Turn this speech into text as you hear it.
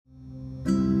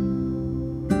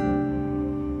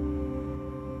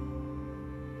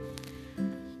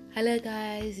Hello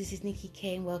guys, this is Nikki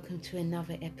K and welcome to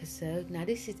another episode. Now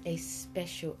this is a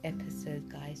special episode,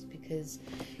 guys, because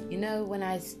when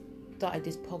I started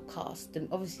this podcast, and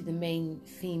obviously the main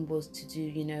theme was to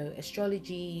do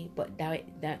astrology, but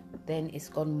then it's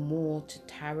gone more to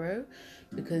tarot,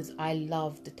 because I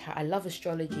love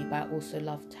astrology, but I also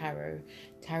love tarot.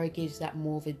 Tarot gives that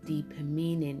more of a deeper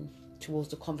meaning towards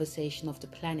the conversation of the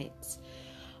planets.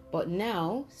 But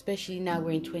now, especially now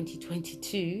we're in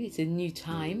 2022, it's a new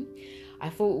time. I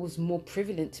thought it was more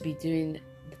prevalent to be doing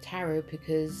the tarot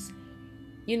because,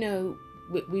 I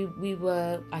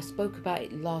spoke about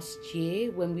it last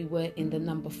year when we were in the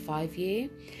number 5 year.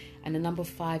 And the number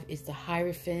 5 is the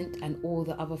Hierophant, and all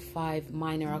the other 5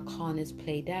 minor arcanas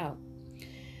played out.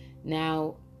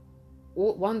 Now,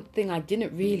 one thing I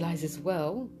didn't realize as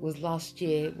well was last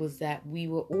year was that we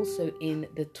were also in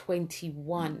the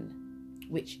 21,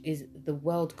 which is the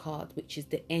world card, which is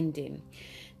the ending.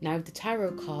 Now, with the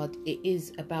tarot card, it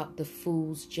is about the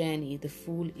fool's journey. The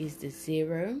fool is the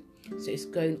 0, so it's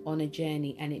going on a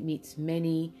journey, and it meets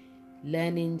many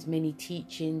learnings, many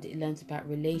teachings. It learns about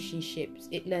relationships.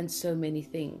 It learns so many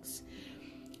things.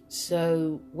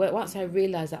 So once I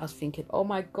realized that, I was thinking, oh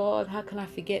my God, how can I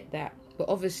forget that? But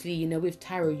obviously, with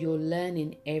tarot, you're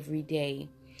learning every day.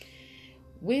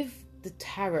 With the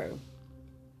tarot,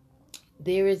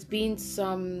 there has been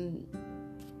some,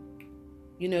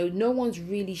 no one's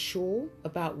really sure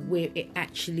about where it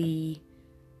actually,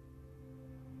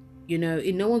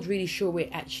 no one's really sure where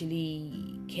it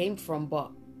actually came from.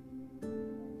 But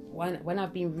when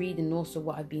I've been reading, also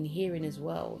what I've been hearing as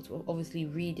well, obviously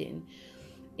reading,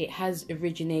 it has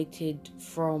originated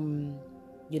from,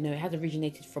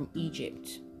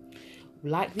 Egypt.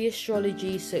 Like the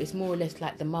astrology, so it's more or less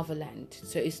like the motherland.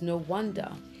 So it's no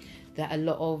wonder that a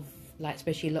lot of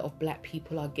especially a lot of black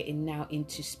people are getting now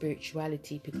into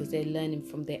spirituality, because they're learning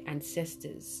from their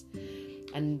ancestors.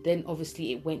 And then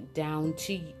obviously it went down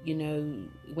to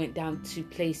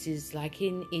places like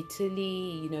in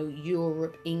Italy,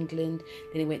 Europe, England,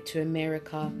 then it went to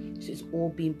America. So it's all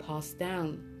been passed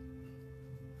down.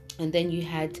 And then you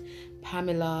had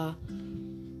Pamela,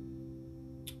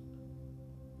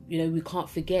 we can't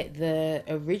forget the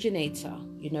originator,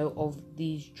 of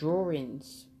these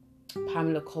drawings,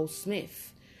 Pamela Cole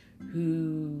Smith,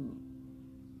 who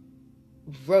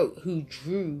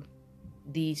drew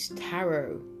these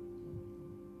tarot,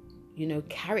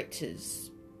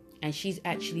 characters, and she's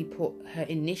actually put her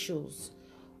initials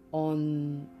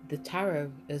on the tarot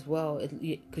as well,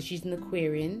 because she's an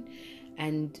Aquarian.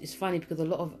 And it's funny because a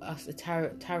lot of us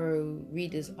tarot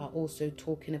readers are also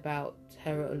talking about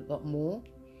her a lot more.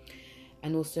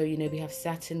 And also, we have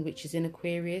Saturn, which is in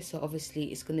Aquarius. So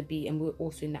obviously it's going to be, and we're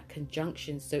also in that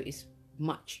conjunction. So it's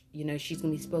much, she's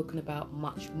going to be spoken about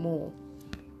much more.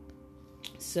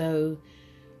 So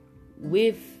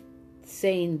with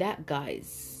saying that,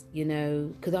 guys,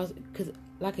 because I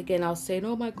was saying,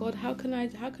 oh my God, how can I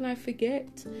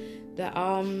forget that,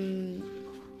 how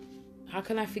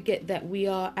can I forget that we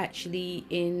are actually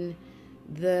in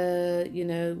the,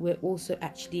 we're also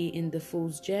actually in the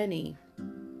fool's journey.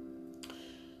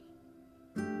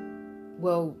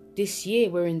 Well, this year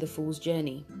we're in the fool's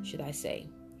journey, should I say.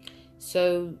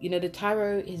 So, the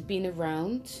tarot has been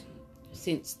around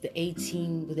since the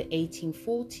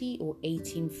 1840 or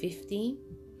 1850.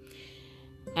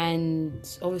 And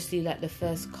obviously, the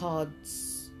first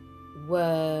cards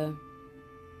were,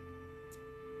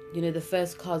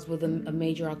 the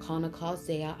major arcana cards.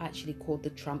 They are actually called the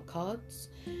trump cards.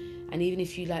 And even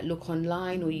if you look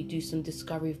online or you do some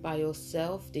discovery by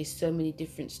yourself, there's so many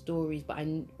different stories. But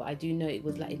I do know it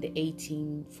was in the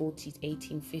 1840s,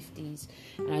 1850s,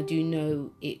 and I do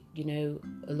know it. A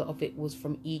lot of it was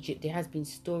from Egypt. There has been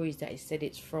stories that it said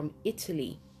it's from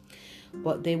Italy,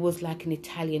 but there was an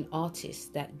Italian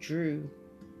artist that drew.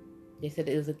 They said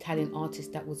it was an Italian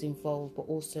artist that was involved, but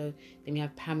also then we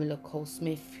have Pamela Cole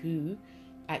Smith, who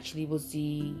actually was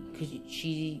because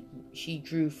she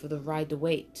drew for the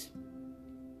Rider-Waite.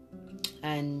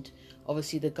 And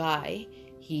obviously the guy,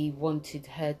 he wanted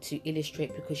her to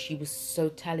illustrate because she was so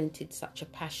talented, such a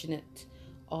passionate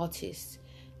artist.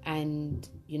 And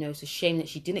it's a shame that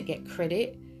she didn't get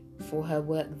credit for her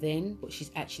work then, but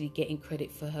she's actually getting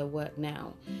credit for her work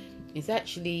now. It's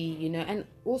actually, and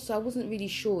also I wasn't really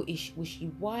sure, was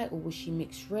she white or was she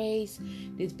mixed race?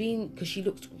 Because she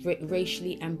looked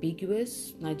racially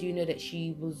ambiguous. And I do know that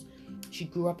she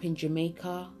grew up in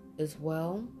Jamaica as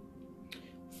well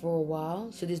for a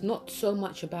while. So there's not so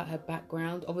much about her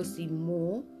background. Obviously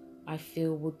more, I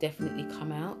feel, will definitely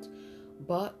come out.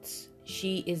 But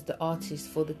she is the artist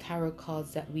for the tarot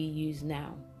cards that we use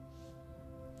now.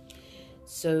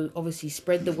 So obviously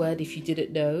spread the word if you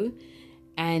didn't know.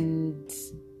 And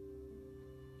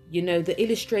the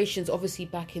illustrations obviously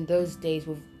back in those days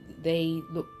they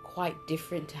look quite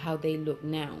different to how they look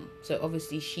now. So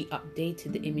obviously she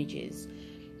updated the images,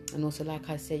 and also, like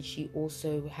I said, she puts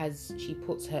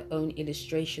her own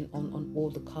illustration on all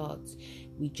the cards.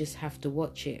 We just have to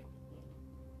watch it.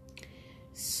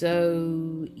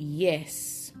 So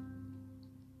yes,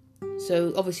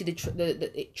 so obviously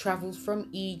it travels from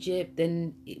Egypt,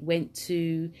 then it went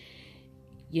to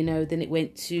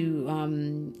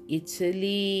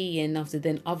Italy, and after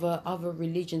then other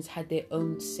religions had their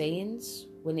own sayings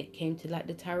when it came to like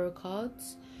the tarot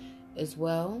cards as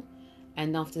well.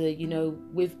 And after,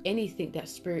 with anything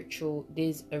that's spiritual,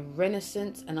 there's a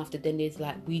renaissance, and after then there's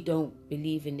like, we don't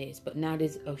believe in this, but now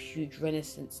there's a huge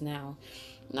renaissance now.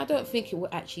 And I don't think it will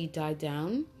actually die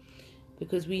down,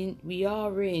 because we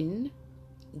are in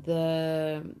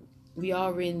the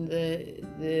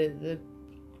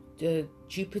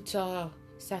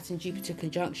Saturn Jupiter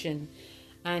conjunction,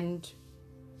 and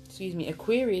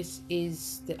Aquarius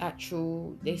is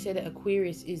they say that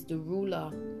Aquarius is the ruler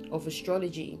of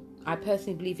astrology. I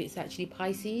personally believe it's actually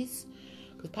Pisces,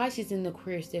 because Pisces and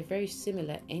Aquarius, they're very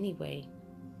similar anyway.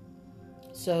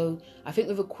 So I think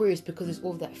with Aquarius, because it's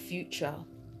all that future,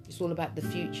 it's all about the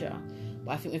future.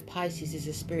 But I think with Pisces is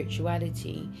a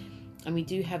spirituality, and we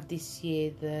do have this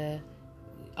year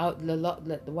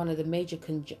one of the major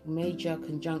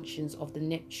conjunctions of the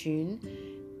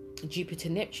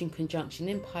Jupiter-Neptune conjunction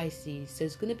in Pisces. So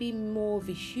it's going to be more of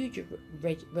a huge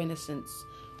renaissance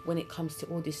when it comes to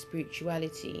all this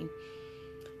spirituality.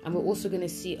 And we're also going to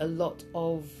see a lot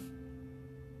of,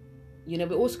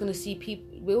 we're also going to see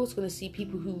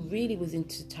people who really was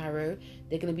into tarot.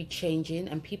 They're going to be changing,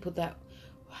 and people that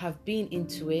have been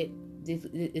into it,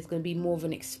 there's going to be more of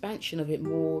an expansion of it,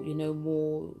 more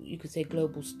you could say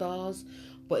global stars.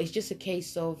 But it's just a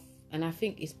case of, and I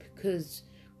think it's because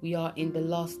we are in the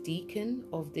last decan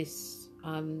of this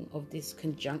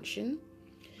conjunction,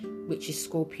 which is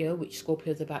Scorpio, which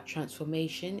Scorpio is about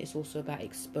transformation. It's also about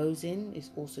exposing.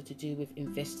 It's also to do with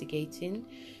investigating.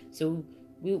 So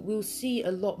we'll see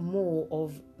a lot more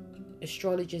of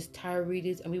astrologers, tarot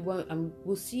readers, and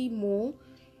we'll see more,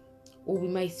 or we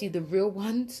may see the real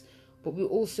ones, but we'll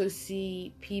also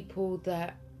see people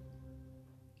that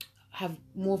have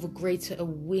more of a greater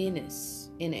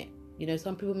awareness in it.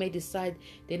 Some people may decide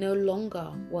they no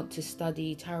longer want to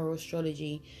study tarot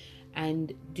astrology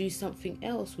and do something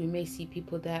else. We may see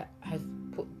people that have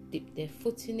dipped their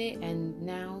foot in it, and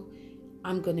now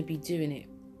I'm going to be doing it.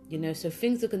 So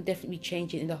things are going to definitely be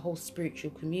changing in the whole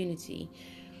spiritual community.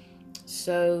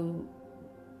 So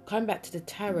coming back to the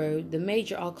tarot, the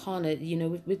major arcana,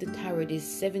 with the tarot, there's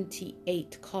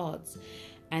 78 cards,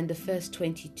 and the first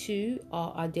 22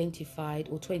 are identified,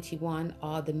 or 21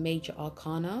 are the major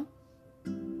arcana,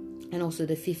 and also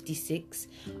the 56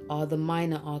 are the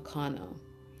minor arcana.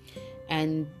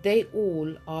 And they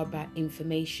all are about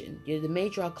information. The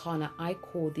major arcana I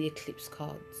call the eclipse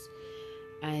cards.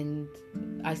 And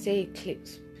I say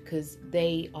eclipse because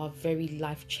they are very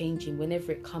life-changing.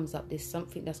 Whenever it comes up, there's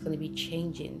something that's going to be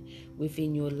changing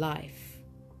within your life.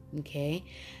 Okay?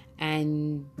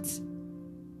 And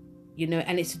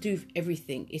and it's to do with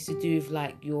everything. It's to do with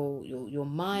like your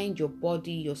mind, your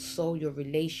body, your soul, your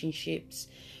relationships.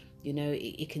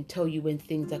 It can tell you when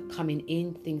things are coming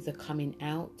in, things are coming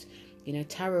out.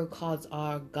 Tarot cards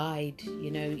are a guide.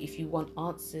 If you want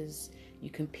answers, you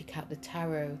can pick out the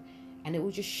tarot, and it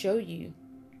will just show you.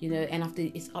 And after,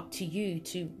 it's up to you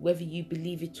to whether you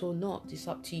believe it or not. It's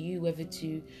up to you whether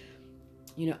to,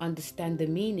 understand the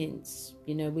meanings.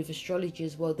 With astrology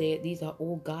as well, these are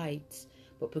all guides.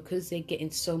 But because they're getting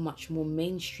so much more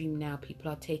mainstream now, people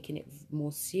are taking it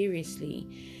more seriously.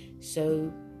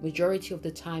 So majority of the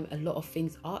time, a lot of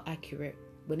things are accurate.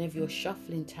 Whenever you're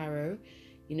shuffling tarot,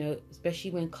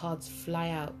 especially when cards fly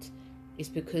out, it's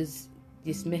because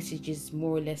this message is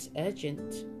more or less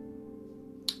urgent.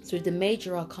 So the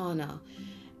major arcana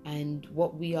and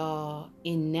what we are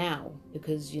in now,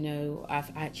 because,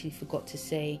 I've actually forgot to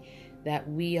say that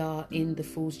we are in the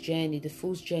Fool's Journey. The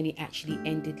Fool's Journey actually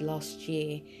ended last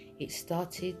year. It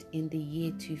started in the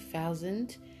year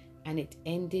 2000 and it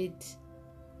ended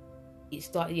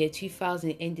 2000,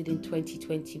 it ended in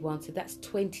 2021. So that's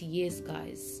 20 years,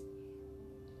 guys.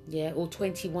 Yeah, or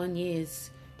 21 years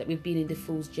that we've been in the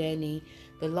Fool's Journey.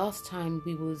 The last time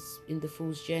we was in the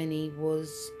Fool's Journey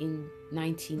was in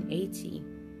 1980.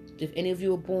 If any of you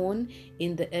were born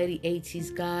in the early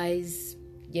 80s, guys,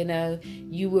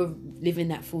 you were living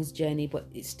that Fool's Journey. But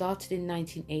it started in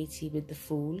 1980 with the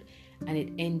Fool, and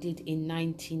it ended in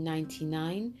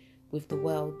 1999 with the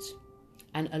World.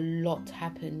 and a lot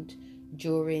happened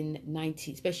during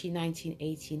especially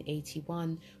 1980 and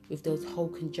 81, with those whole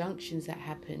conjunctions that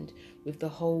happened, with the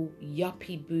whole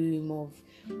yuppie boom of,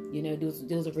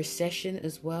 there was a recession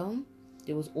as well.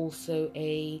 There was also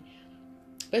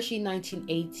especially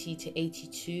 1980 to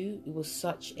 82, it was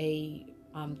such a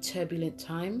turbulent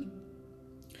time,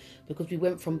 because we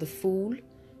went from The Fool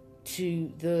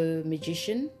to The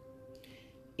Magician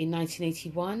in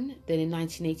 1981. Then in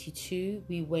 1982,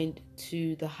 we went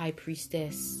to The High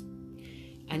Priestess.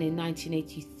 And in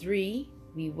 1983,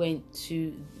 we went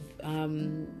to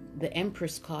the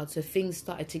Empress card. So things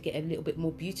started to get a little bit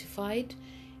more beautified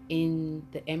in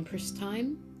the Empress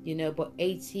time, but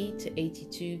 80 to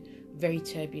 82, very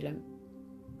turbulent.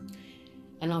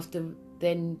 And after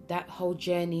then, that whole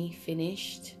journey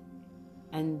finished.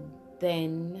 And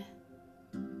then,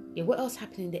 what else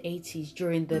happened in the 80s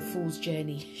during the Fool's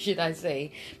Journey, should I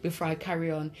say, before I carry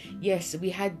on? Yes, we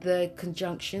had the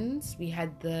conjunctions. We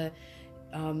had the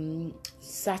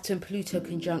Saturn-Pluto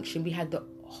conjunction. We had the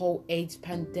whole AIDS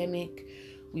pandemic.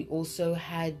 We also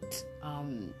had,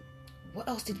 what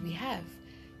else did we have?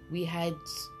 We had,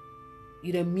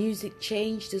 music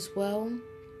changed as well,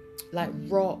 like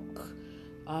rock.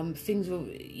 Things were,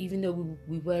 even though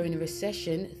we were in a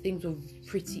recession, things were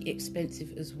pretty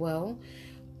expensive as well.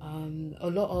 A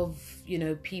lot of,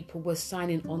 people were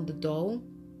signing on the dole.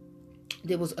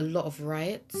 There was a lot of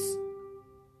riots.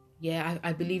 Yeah,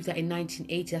 I believe that in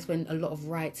 1980, that's when a lot of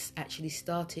riots actually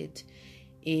started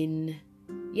in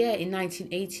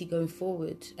 1980 going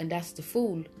forward. And that's the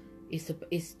Fool. It's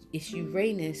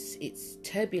Uranus, it's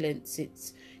turbulence,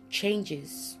 it's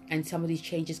changes. And some of these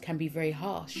changes can be very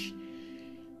harsh.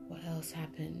 What else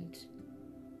happened?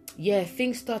 Yeah,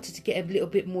 things started to get a little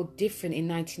bit more different in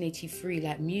 1983.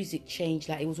 Like music changed.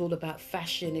 Like it was all about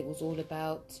fashion. It was all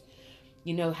about,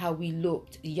 how we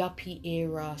looked. Yuppie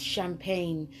era,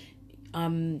 champagne.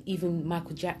 Even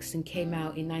Michael Jackson came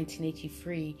out in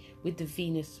 1983 with the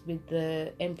Venus, with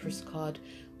the Empress card,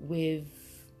 with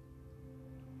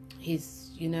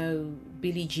his,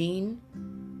 Billie Jean.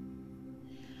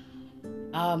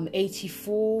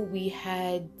 84, we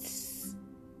had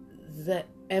the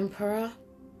Emperor.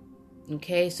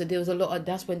 Okay, so there was a lot of,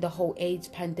 that's when the whole AIDS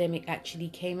pandemic actually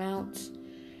came out.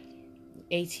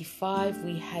 85,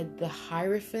 we had the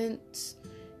Hierophant,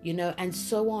 and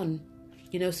so on.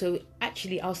 So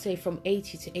actually I'll say from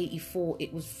 80 to 84,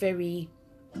 it was very,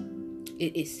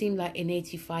 it seemed like in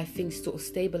 85 things sort of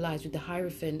stabilized with the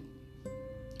Hierophant.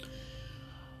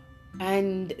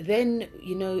 And then,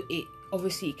 it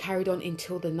obviously carried on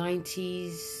until the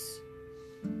 90s,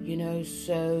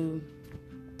 so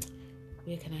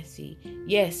where can I see?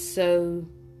 Yes, so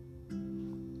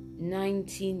so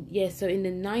in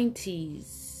the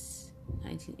 90s,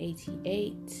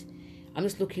 1988, I'm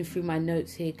just looking through my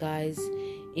notes here, guys.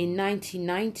 In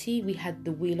 1990, we had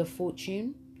the Wheel of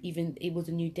Fortune. Even it was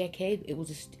a new decade. It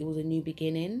was a new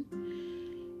beginning.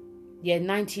 Yeah,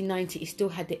 1990, it still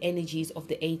had the energies of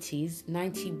the 80s.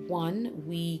 91,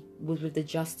 we was with the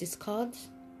Justice card.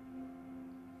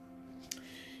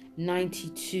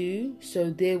 92,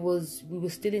 so we were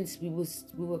still in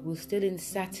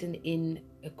Saturn in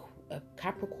a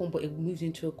Capricorn, but it moved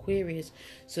into Aquarius.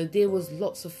 So there was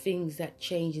lots of things that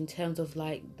changed in terms of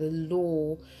like the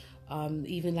law,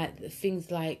 even like things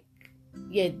like,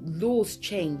 laws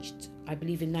changed. I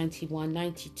believe in 91,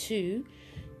 92,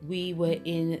 we were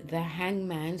in the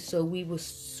Hangman, so we were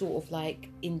sort of like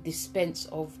in dispense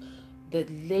of the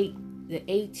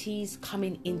 80s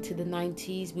coming into the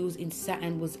 90s. We was in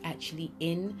Saturn, was actually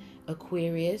in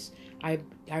Aquarius. I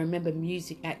remember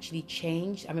music actually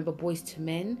changed. I remember Boyz II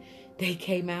Men, they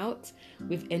came out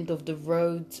with End of the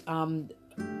Road.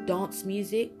 Dance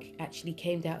music actually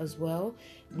came out as well.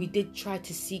 We did try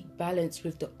to seek balance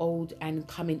with the old and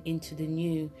coming into the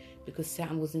new, because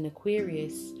Saturn was in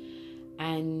Aquarius.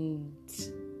 And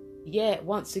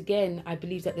once again, I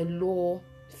believe that the law,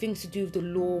 things to do with the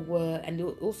law were, and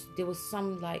there was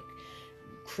some like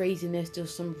craziness, there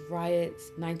was some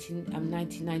riots.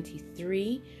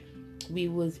 1993, we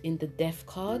was in the Death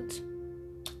card,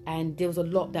 and there was a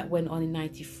lot that went on in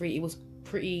 93. It was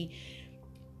pretty,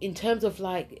 in terms of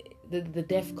like the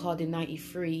Death card in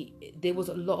 93, there was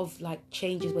a lot of like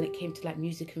changes when it came to like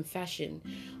music and fashion,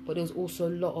 but there was also a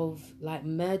lot of like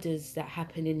murders that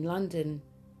happened in London,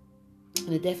 and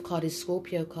the Death card is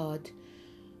Scorpio card.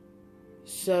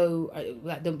 So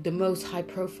like the most high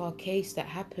profile case that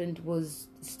happened was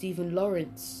Stephen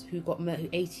Lawrence, who got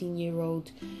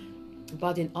 18-year-old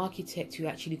budding architect who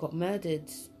actually got murdered.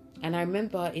 And I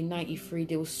remember in 93,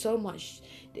 there was so much,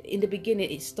 in the beginning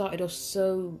it started off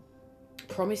so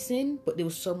promising, but there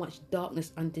was so much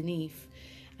darkness underneath.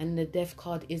 And the death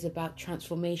card is about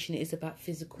transformation. It is about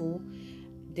physical.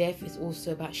 Death is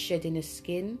also about shedding a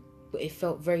skin, but it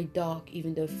felt very dark,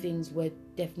 even though things were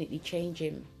definitely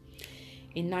changing.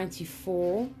 In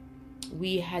 94,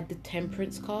 we had the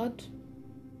Temperance card.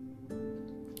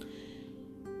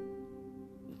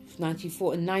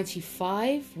 94 and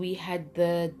 95, we had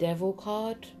the Devil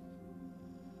card.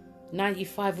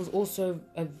 95 was also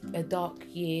a dark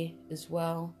year as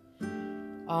well.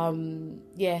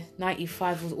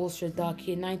 95 was also a dark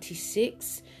year.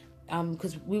 96,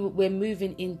 because we're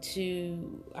moving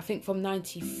into, I think from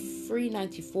 93,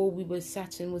 94,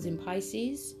 Saturn was in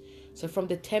Pisces. So from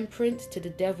the Temperance to the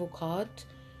Devil card,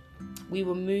 we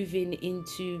were moving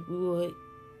into,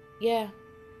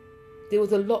 there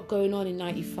was a lot going on in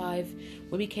 95.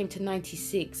 When we came to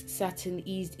 96, Saturn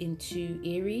eased into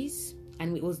Aries,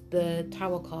 and it was the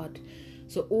Tower card.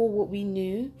 So all what we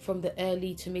knew from the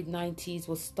early to mid 90s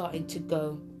was starting to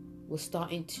go. Was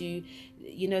starting to,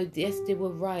 yes, there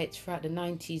were riots throughout the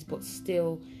 90s, but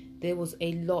still there was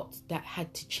a lot that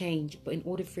had to change. But in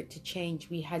order for it to change,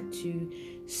 we had to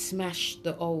smash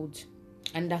the old.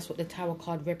 And that's what the Tower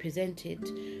card represented.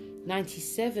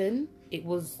 97, it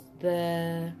was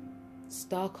the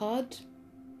Star card,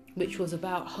 which was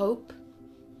about hope.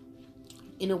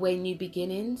 In a way, new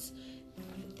beginnings.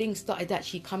 Things started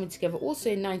actually coming together.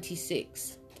 Also in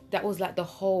 96, that was like the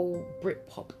whole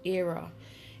Britpop era.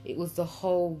 It was the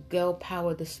whole girl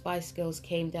power. The Spice Girls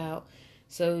came out.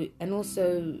 So, and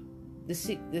also the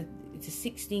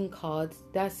 16 cards.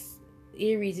 That's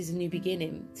Aries is a new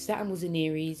beginning. Saturn was in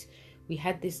Aries. We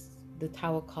had the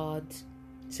Tower card.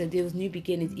 So there was new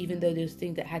beginnings, even though there was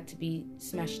things that had to be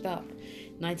smashed up.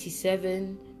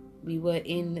 97, we were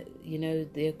in,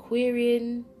 the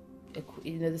Aquarian,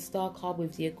 the Star card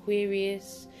with the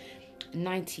Aquarius.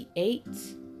 98,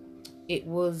 it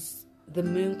was the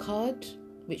Moon card,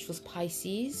 which was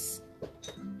Pisces.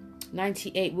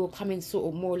 98, we're coming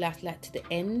sort of more or less like to the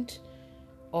end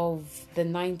of the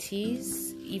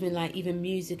 90s, even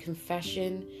music and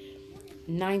fashion.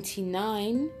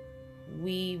 99,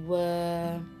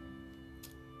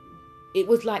 it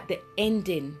was like the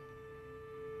ending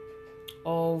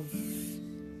of,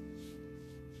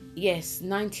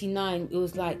 99, it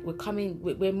was like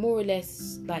we're more or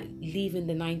less like leaving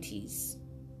the 90s.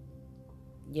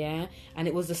 And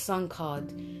it was the Sun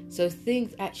card. So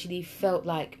things actually felt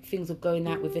like things were going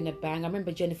out within a bang. I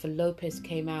remember Jennifer Lopez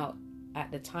came out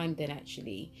at the time then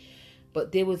actually.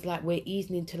 But there was like, we're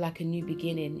easing into like a new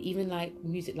beginning. Even like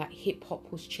music like hip hop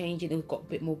was changing. It got a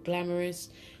bit more glamorous.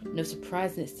 No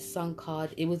surprising, it's the Sun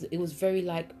card. It was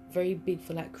very big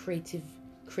for like creative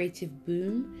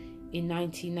boom in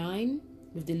 99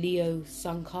 with the Leo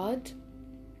Sun card.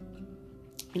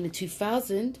 In the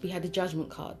 2000, we had the Judgment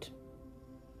card.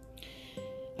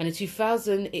 And in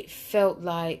 2000, it felt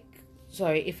like,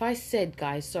 if I said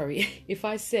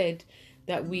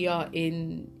that we are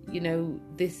in,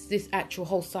 this actual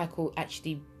whole cycle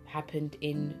actually happened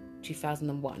in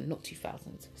 2001, not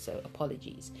 2000. So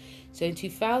apologies. So in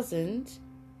 2000,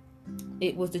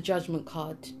 it was the Judgment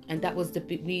card, and that was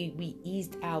we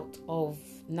eased out of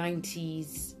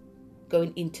 90s,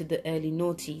 going into the early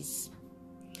noughties.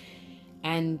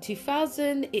 And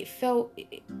 2000, I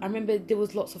remember there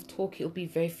was lots of talk. It'll be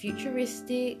very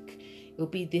futuristic. It'll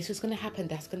be this was going to happen,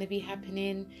 that's going to be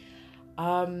happening.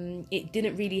 It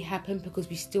didn't really happen because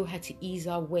we still had to ease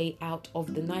our way out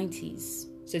of the 90s.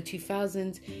 So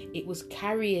 2000, it was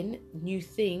carrying new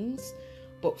things,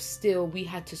 but still we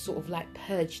had to sort of like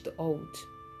purge the old.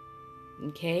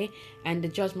 Okay, and the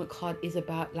Judgment card is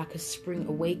about like a spring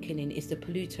awakening. It's the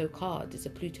Pluto card. It's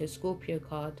a Pluto Scorpio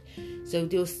card. So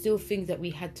there were still things that we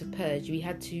had to purge. We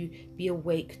had to be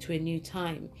awake to a new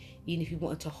time, even if we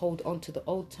wanted to hold on to the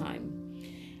old time.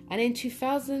 And in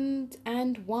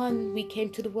 2001, we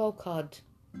came to the World card,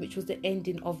 which was the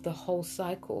ending of the whole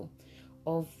cycle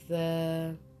of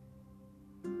from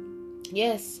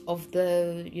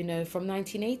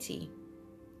 1980.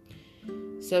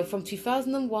 So from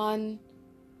 2001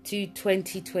 to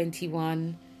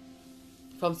 2021,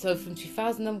 from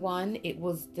 2001, it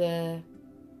was the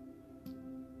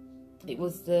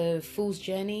Fool's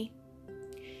Journey.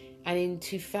 And in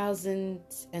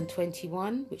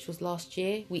 2021, which was last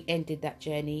year, we ended that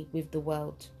journey with the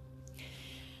World.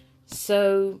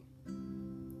 So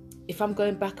if I'm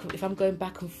going back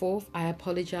and forth, I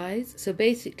apologize. So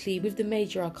basically, with the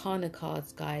major arcana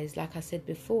cards, guys, like I said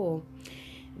before,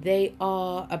 they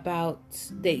are about,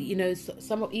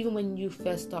 even when you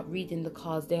first start reading the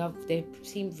cards, they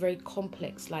seem very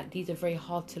complex. Like, these are very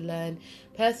hard to learn.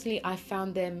 Personally, I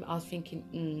found them, I was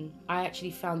thinking, I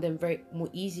actually found them more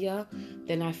easier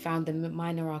than I found the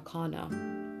minor arcana.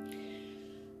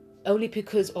 only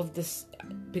because of this,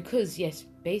 because yes,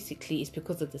 basically it's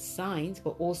because of the signs,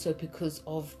 but also because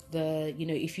of the,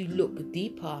 if you look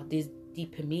deeper, there's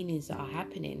deeper meanings that are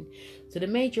happening. So the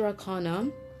major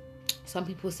arcana, some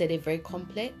people say they're very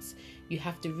complex. You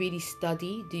have to really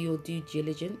study, do your due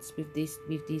diligence with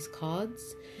these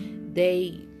cards.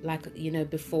 They, like,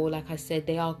 before, like I said,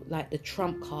 they are like the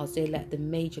trump cards. They're like the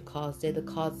major cards. They're the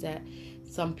cards that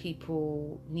some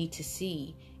people need to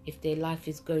see if their life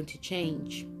is going to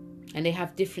change. And they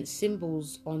have different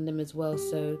symbols on them as well.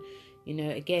 So,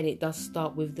 again, it does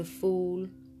start with the Fool,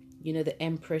 the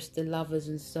Empress, the Lovers,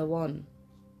 and so on.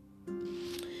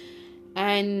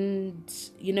 And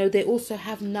they also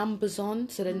have numbers on,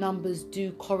 so the numbers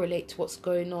do correlate to what's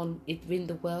going on in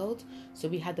the world. So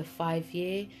we had the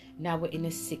 5-year, now we're in a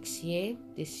 6-year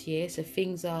this year. So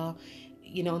things are,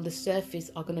 on the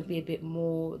surface are going to be a bit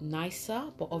more nicer,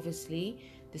 but obviously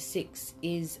the 6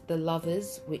 is the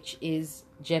Lovers, which is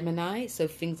Gemini, so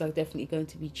things are definitely going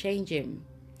to be changing.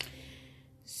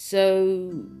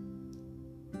 So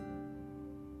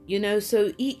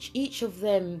so each of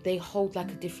them, they hold like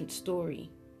a different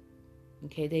story.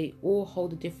 Okay, they all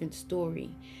hold a different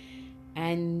story.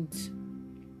 And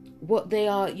what they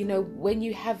are, when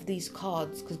you have these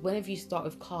cards, because whenever you start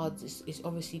with cards, it's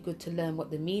obviously good to learn what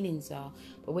the meanings are.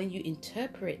 But when you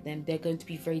interpret them, they're going to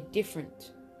be very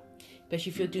different.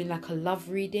 Especially if you're doing like a love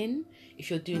reading, if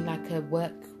you're doing like a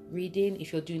work reading,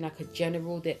 if you're doing like a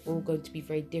general, they're all going to be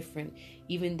very different.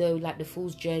 Even though like the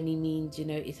Fool's Journey means,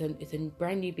 it's a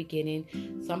brand new beginning.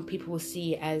 Some people will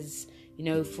see it as,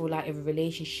 for like a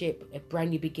relationship, a brand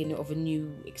new beginning of a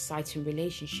new exciting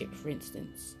relationship, for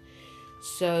instance.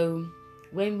 So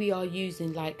when we are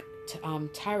using like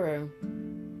tarot,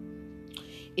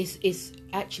 it's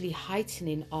actually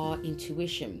heightening our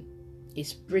intuition.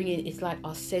 It's like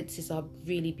our senses are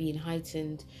really being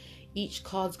heightened. Each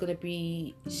card's going to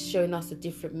be showing us a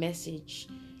different message.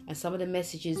 And some of the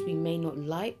messages we may not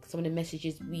like, some of the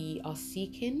messages we are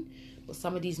seeking, but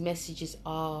some of these messages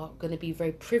are going to be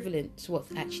very prevalent to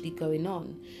what's actually going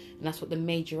on. And that's what the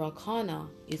major arcana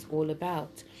is all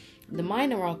about. The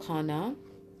minor arcana,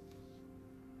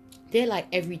 they're like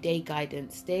everyday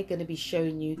guidance. They're going to be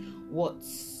showing you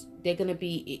they're going to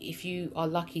be, if you are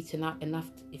lucky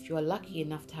if you are lucky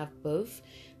enough to have both,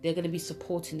 they're going to be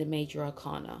supporting the major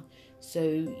arcana. So,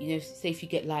 say if you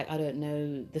get like, I don't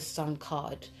know, the Sun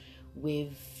card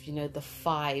with, the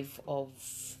 5 of,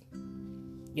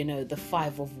 the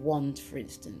 5 of Wands, for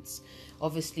instance.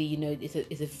 Obviously,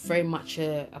 it's a very much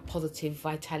a positive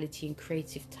vitality and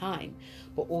creative time.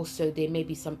 But also there may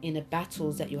be some inner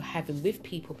battles that you're having with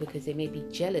people because they may be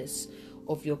jealous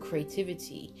of your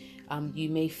creativity. You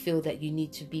may feel that you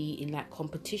need to be in that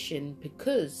competition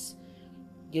because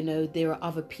there are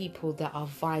other people that are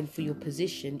vying for your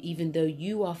position. Even though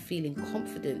you are feeling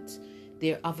confident,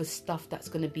 there are other stuff that's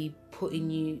going to be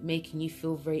making you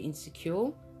feel very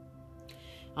insecure.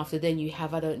 After then you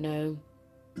have, I don't know,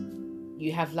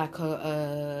 you have like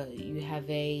a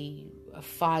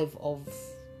 5 of,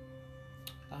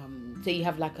 say you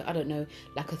have like I don't know,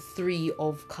 like a 3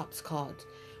 of Cups card,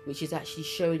 which is actually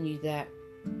showing you that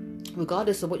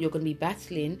regardless of what you're going to be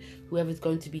battling, whoever's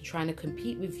going to be trying to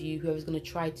compete with you, whoever's going to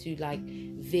try to like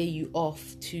veer you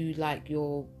off to like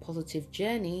your positive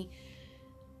journey,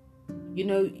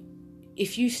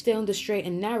 if you stay on the straight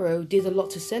and narrow, there's a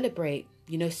lot to celebrate.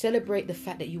 Celebrate the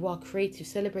fact that you are creative.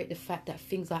 Celebrate the fact that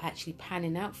things are actually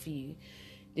panning out for you.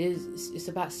 It's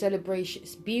about celebration.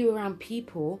 Be around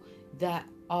people that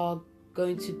are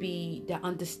going to be, that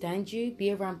understand you.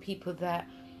 Be around people that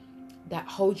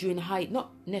hold you in high,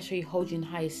 not necessarily hold you in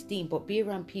high esteem, but be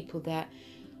around people that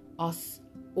are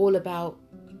all about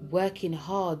working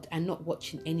hard and not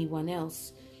watching anyone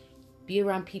else. Be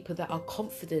around people that are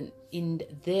confident in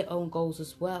their own goals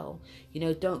as well.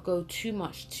 Don't go too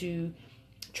much to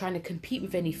trying to compete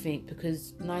with anything,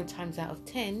 because 9 times out of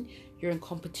 10 you're in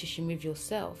competition with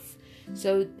yourself.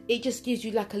 So it just gives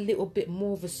you like a little bit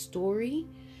more of a story.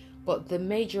 But the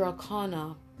major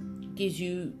arcana gives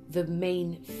you the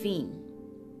main theme,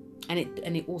 and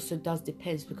it also does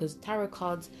depends, because tarot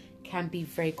cards can be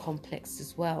very complex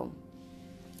as well.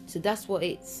 So that's what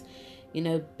it's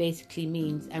basically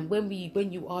means. And when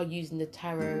you are using the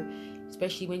tarot,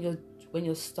 especially when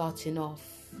you're starting off,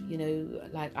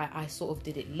 like I sort of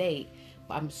did it late,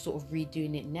 but I'm sort of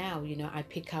redoing it now. I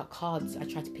pick out cards. I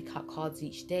try to pick out cards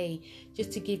each day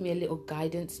just to give me a little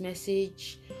guidance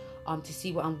message, to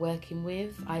see what I'm working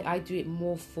with. I do it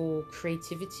more for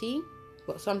creativity,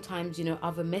 but sometimes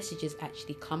other messages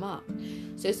actually come up.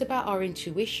 So it's about our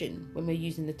intuition when we're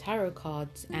using the tarot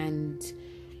cards, and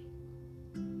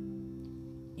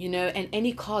and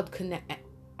any card can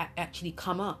actually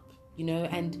come up.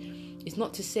 And it's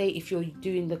not to say if you're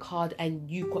doing the card and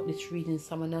you've got this reading,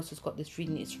 someone else has got this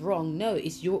reading, it's wrong. No,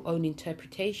 it's your own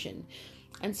interpretation.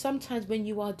 And sometimes when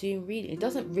you are doing reading, it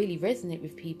doesn't really resonate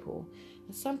with people.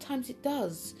 And sometimes it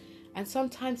does. And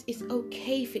sometimes it's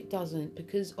okay if it doesn't,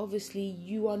 because obviously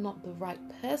you are not the right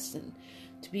person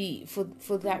to be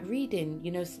for that reading.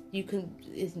 You can,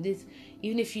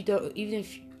 even if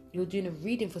you're doing a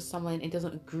reading for someone and it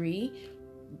doesn't agree,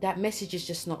 that message is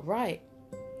just not right,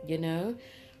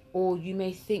 or you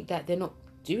may think that they're not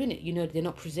doing it, they're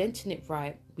not presenting it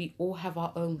right. We all have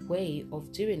our own way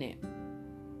of doing it.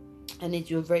 And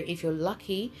if you're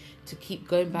lucky to keep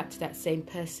going back to that same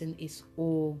person, it's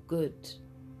all good.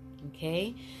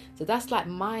 Okay, so that's like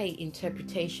my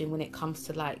interpretation when it comes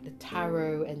to like the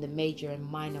tarot and the major and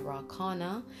minor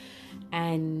arcana.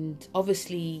 And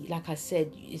obviously, like I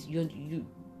said, you're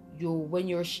when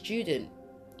you're a student,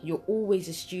 you're always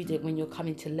a student when you're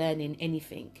coming to learning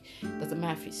anything. Doesn't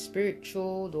matter if it's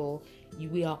spiritual or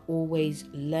we are always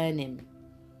learning.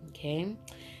 Okay,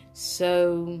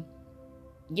 so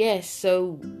yes,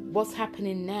 so what's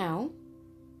happening now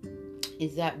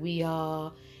is that we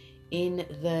are in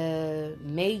the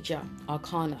major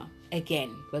arcana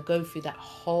again. We're going through that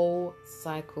whole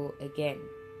cycle again.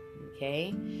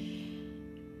 Okay,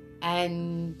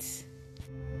 and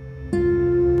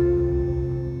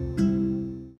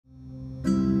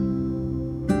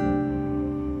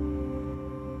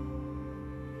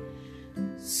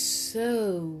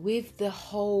so with the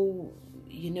whole,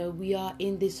 we are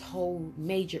in this whole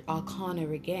major arcana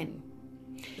again.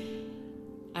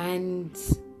 And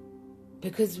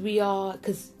because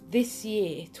this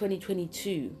year,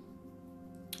 2022,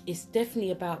 is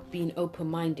definitely about being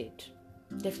open-minded.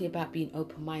 Because, we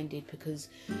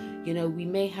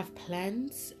may have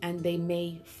plans and they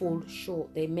may fall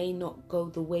short. They may not go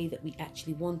the way that we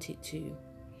actually want it to.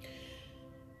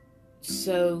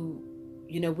 So,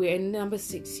 we're in number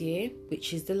 6 year,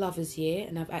 which is the Lover's year.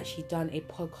 And I've actually done a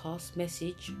podcast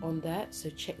message on that.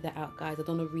 So check that out, guys. I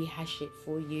don't want to rehash it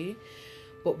for you.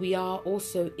 But we are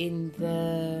also in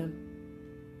the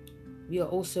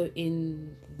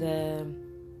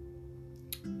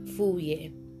full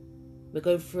year. We're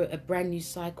going through a brand new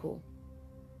cycle.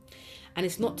 And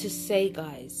it's not to say,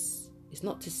 guys,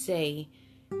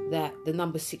 that the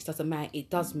number 6 doesn't matter. It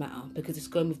does matter, because it's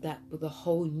going with the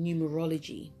whole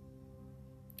numerology.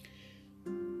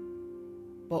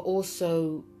 But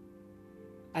also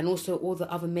all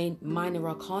the other minor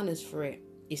arcanas for it.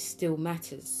 It still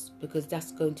matters, because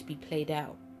that's going to be played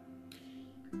out.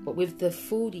 But with the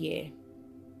full year,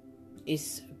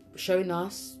 it's showing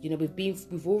us,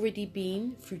 we've already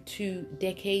been through 2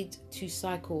 decades, 2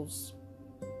 cycles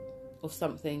of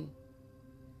something.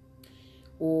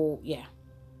 Or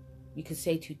you could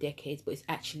say 2 decades, but it's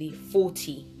actually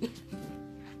 40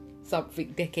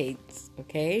 something decades,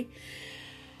 okay?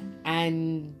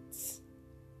 And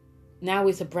now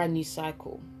it's a brand new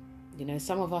cycle.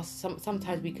 Some of us,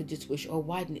 sometimes we could just wish,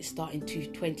 why didn't it start in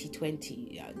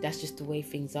 2020? That's just the way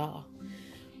things are.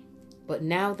 But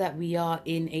now that we are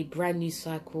in a brand new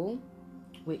cycle,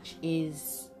 which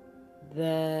is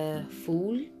the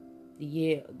full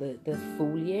year, the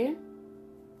full year.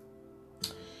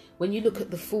 When you look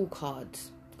at the full card,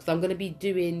 because I'm going to be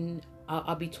doing,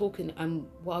 I'll be talking,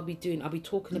 what I'll be doing, I'll be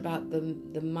talking about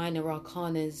the minor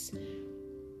arcanas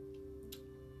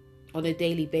on a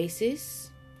daily basis.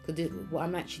 Because what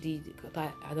I'm actually,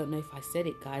 I don't know if I said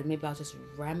it, guys, maybe I was just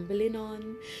rambling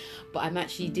on, but I'm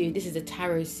actually doing, this is a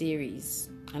tarot series,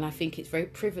 and I think it's very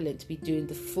prevalent to be doing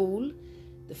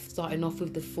starting off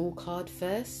with the full card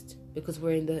first, because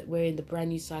we're in the brand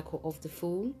new cycle of the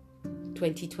full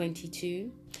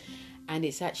 2022, and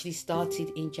it's actually started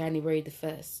in January the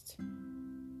 1st.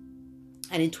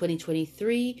 And in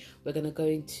 2023, we're going to go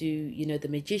into, the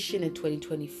Magician, in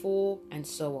 2024, and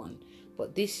so on.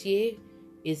 But this year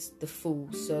is the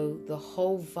Fool. So the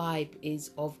whole vibe is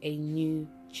of a new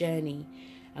journey.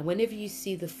 And whenever you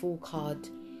see the Fool card,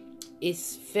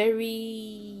 it's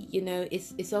very,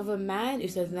 it's of a man.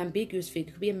 It's an ambiguous figure.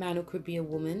 It could be a man or could be a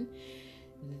woman.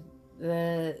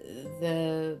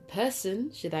 The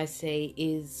person, should I say,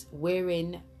 is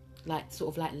wearing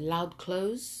sort of loud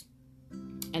clothes.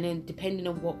 And then depending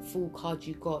on what Fool card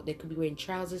you got, they could be wearing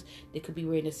trousers, they could be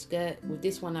wearing a skirt. With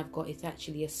this one I've got, it's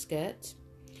actually a skirt,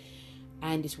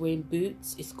 and it's wearing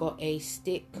boots. It's got a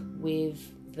stick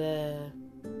with a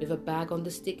bag on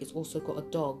the stick. It's also got a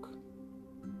dog.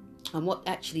 And what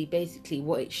it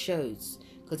shows,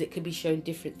 because it could be showing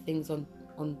different things on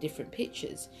different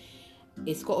pictures,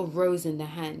 it's got a rose in the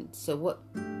hand. So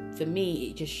for me,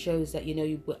 it just shows that,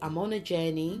 I'm on a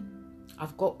journey.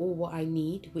 I've got all what I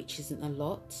need, which isn't a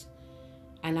lot.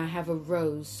 and I have a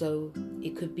rose, so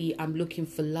it could be I'm looking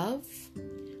for love,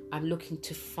 I'm looking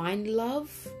to find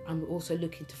love, I'm also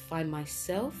looking to find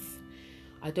myself.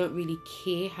 I don't really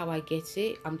care how I get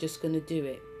it, I'm just going to do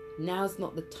it. Now's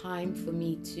not the time for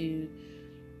me to,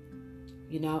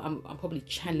 I'm probably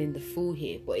channeling the fool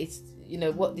here, but it's,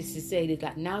 what this is saying is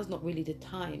like, now's not really the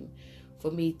time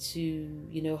for me to,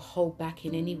 hold back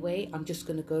in any way. I'm just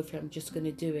going to go for it, I'm just going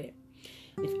to do it.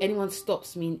 If anyone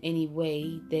stops me in any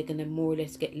way, they're going to more or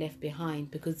less get left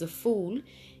behind, because the Fool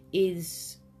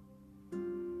is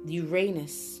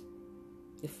Uranus.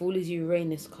 The Fool is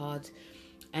Uranus card.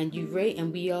 And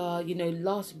we are,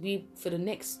 for the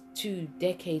next 2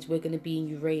 decades, we're going to be in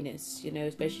Uranus,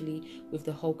 especially with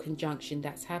the whole conjunction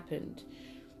that's happened.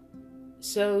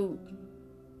 So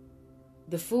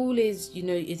the Fool is a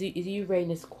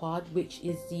Uranus card, which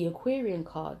is the Aquarian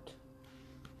card.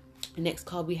 The next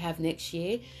card we have next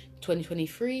year,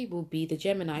 2023, will be the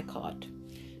Gemini card.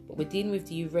 But we're dealing with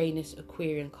the Uranus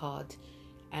Aquarian card.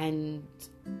 And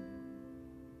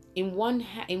in one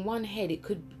head, it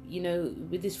could,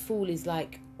 with this Fool is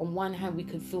like, on one hand, we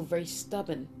could feel very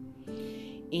stubborn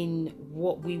in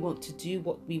what we want to do,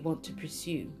 what we want to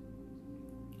pursue.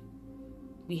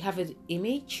 We have an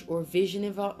image or a vision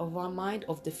of our mind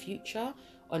of the future,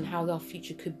 on how our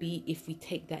future could be if we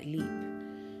take that leap.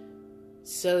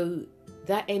 So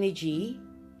that energy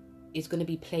is going to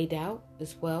be played out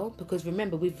as well, because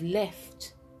remember, we've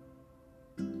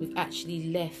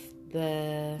actually left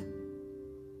the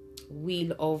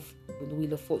Wheel of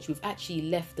Fortune. We've actually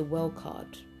left the World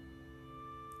card.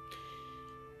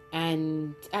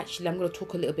 And actually, I'm going to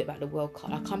talk a little bit about the World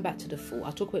card. I'll come back to the Fool.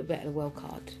 I'll talk a bit about the World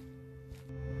card.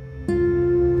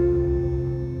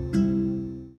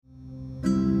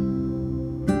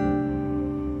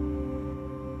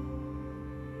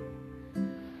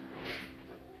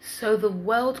 So the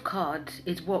World card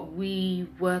is what we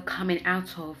were coming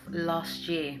out of last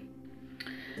year.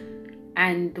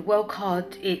 And the World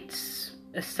card, it's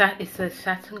a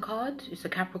Saturn card. It's a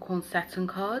Capricorn Saturn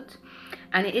card.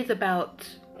 And it is about,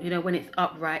 when it's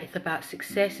upright, it's about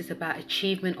success. It's about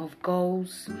achievement of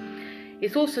goals.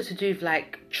 It's also to do with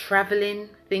like traveling,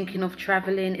 thinking of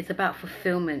traveling. It's about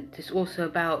fulfillment. It's also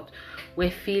about we're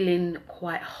feeling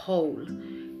quite whole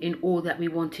in all that we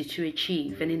wanted to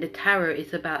achieve. And in the tarot,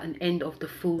 it's about an end of the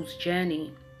Fool's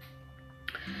journey.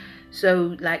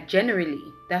 So like generally,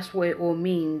 that's what it all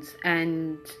means.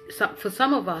 And for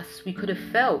some of us, we could have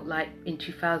felt like in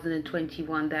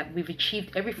 2021 that we've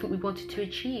achieved everything we wanted to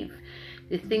achieve.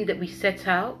 The thing that we set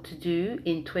out to do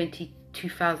in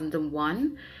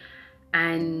 2001.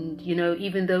 And,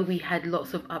 even though we had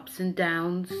lots of ups and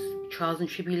downs, trials and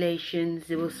tribulations,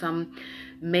 there were some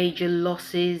major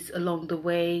losses along the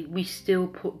way, we still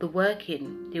put the work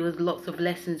in. There was lots of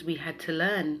lessons we had to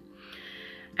learn.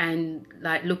 And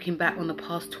like looking back on the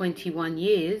past 21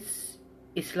 years,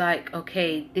 it's like,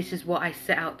 okay, this is what I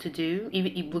set out to do.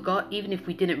 Even if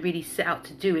we didn't really set out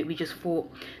to do it, we just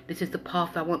thought, this is the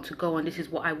path I want to go on. This is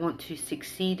what I want to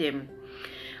succeed in.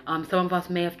 Some of us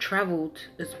may have traveled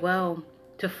as well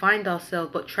to find ourselves,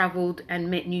 but traveled and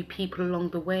met new people along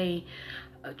the way,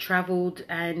 traveled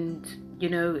and,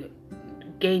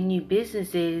 gained new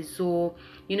businesses, or,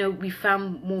 we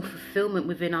found more fulfillment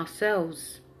within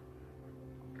ourselves.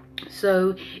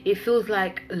 So it feels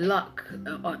like luck.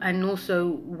 And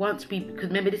also because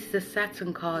remember, this is a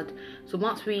Saturn card. So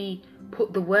once we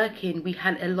put the work in, we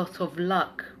had a lot of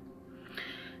luck.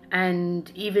 And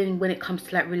even when it comes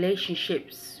to like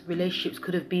relationships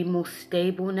could have been more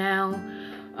stable now.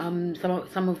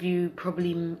 Some of you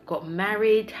probably got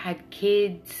married, had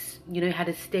kids, had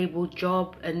a stable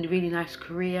job and a really nice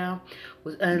career,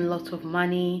 was earning a lot of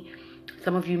money.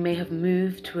 Some of you may have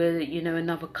moved to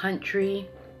another country.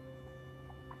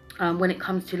 When it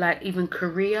comes to like even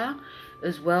career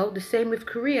as well, the same with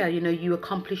career, you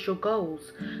accomplish your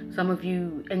goals. Some of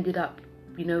you ended up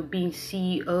being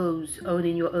CEOs,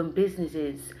 owning your own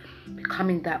businesses,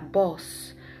 becoming that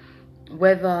boss.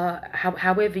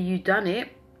 However you done it,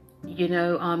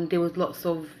 there was lots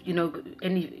of,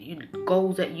 any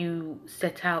goals that you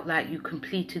set out, like you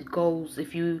completed goals.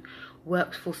 If you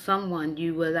worked for someone,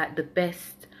 you were like the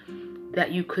best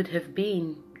that you could have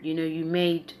been. You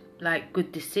made like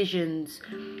good decisions.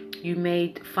 You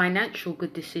made financial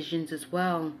good decisions as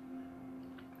well.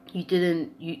 You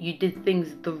did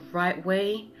things the right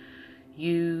way.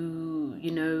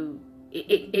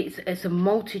 It's a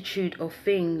multitude of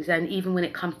things. And even when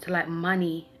it comes to like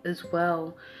money as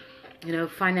well,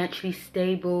 financially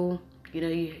stable,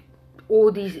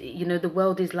 all these, the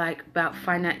world is like about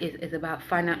is about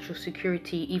financial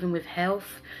security, even with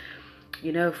health.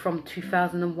 You know, from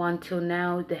 2001 till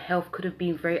now, the health could have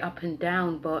been very up and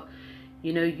down, but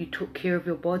you know, you took care of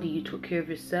your body, you took care of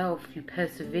yourself, you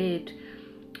persevered,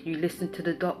 you listened to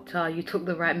the doctor, you took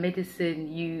the right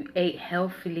medicine, you ate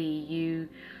healthily, you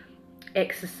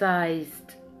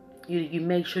exercised, you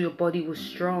made sure your body was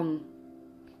strong.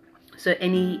 So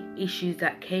any issues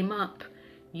that came up,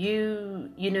 you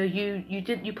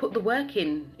put the work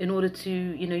in order to,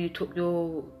 you know, you took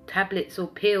your tablets or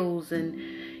pills and,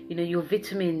 you know, your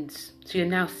vitamins. So you're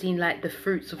now seeing like the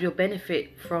fruits of your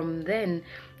benefit from then.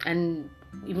 And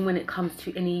even when it comes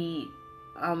to any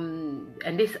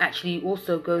and this actually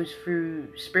also goes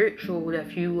through spiritual,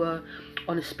 if you were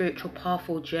on a spiritual path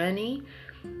or journey,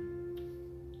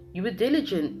 you were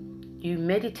diligent, you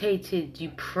meditated, you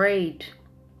prayed,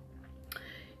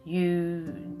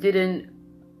 you didn't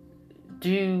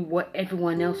do what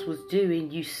everyone else was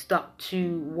doing, you stuck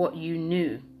to what you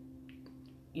knew,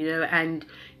 you know, and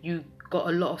you got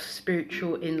a lot of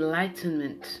spiritual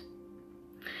enlightenment.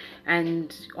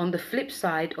 And on the flip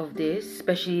side of this,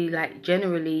 especially like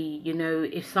generally, you know,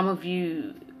 if some of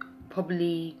you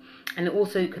probably, and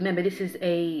also remember, this is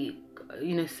a,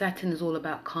 you know, Saturn is all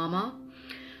about karma.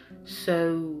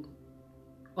 So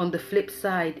on the flip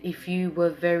side, if you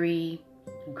were very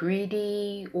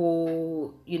greedy,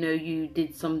 or, you know, you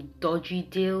did some dodgy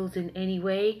deals in any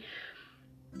way,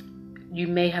 you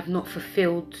may have not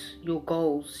fulfilled your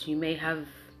goals. You may have,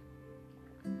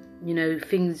 you know,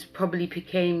 things probably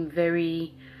became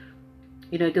very,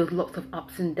 you know, there was lots of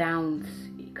ups and downs,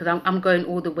 because I'm going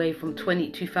all the way from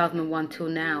 2001 till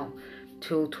now,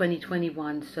 till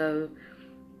 2021. So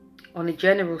on a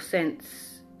general sense,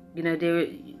 you know,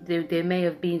 there may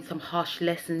have been some harsh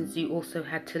lessons you also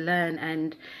had to learn.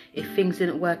 And if things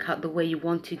didn't work out the way you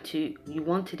wanted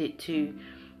it to,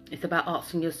 it's about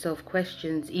asking yourself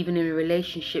questions. Even in a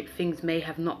relationship, things may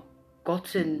have not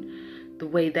gotten the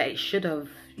way that it should have.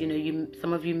 You know,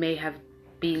 some of you may have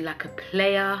been like a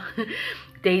player, and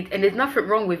there's nothing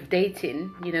wrong with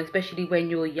dating, you know, especially when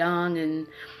you're young.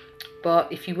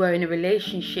 But if you were in a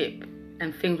relationship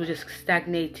and things were just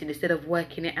stagnating, instead of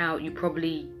working it out,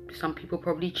 some people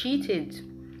probably cheated.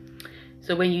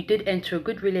 So when you did enter a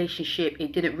good relationship,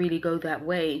 it didn't really go that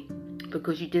way,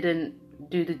 because you didn't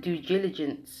do the due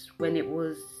diligence when it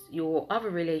was your other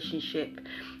relationship.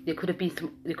 There could be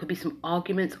some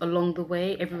arguments along the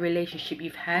way. Every relationship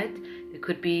you've had, there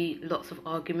could be lots of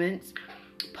arguments.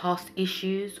 Past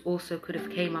issues also could have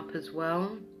came up as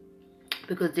well,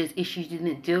 because there's issues you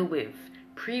didn't deal with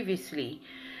previously.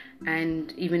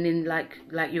 And even in like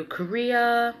your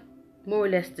career, more or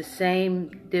less the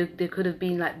same. There could have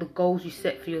been like the goals you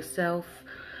set for yourself.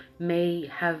 May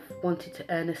have wanted to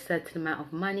earn a certain amount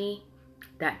of money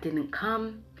that didn't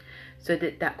come, so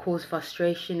that caused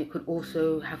frustration. It could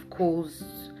also have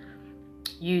caused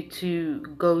you to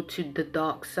go to the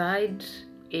dark side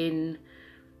in,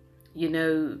 you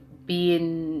know,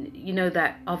 being, you know,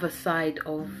 that other side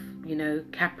of, you know,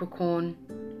 Capricorn,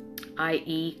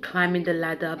 i.e. climbing the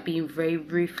ladder, being very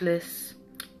ruthless,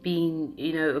 being,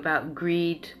 you know, about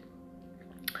greed.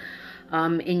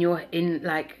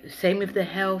 Same with the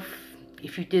health.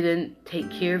 If you didn't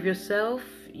take care of yourself,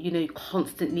 you know,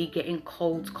 constantly getting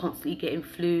colds, constantly getting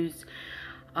flus,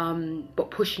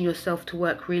 but pushing yourself to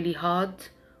work really hard,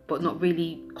 but not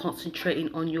really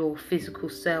concentrating on your physical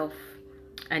self.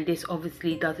 And this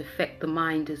obviously does affect the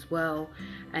mind as well.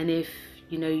 And if,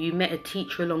 you know, you met a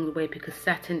teacher along the way, because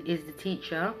Saturn is the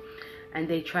teacher, and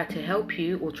they try to help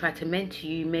you or try to mentor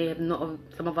you,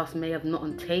 some of us may have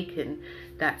not taken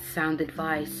that sound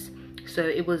advice. So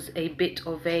it was a bit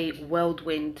of a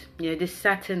whirlwind. You know, this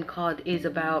Saturn card is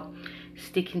about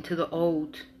sticking to the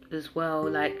old as well.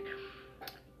 Like,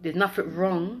 there's nothing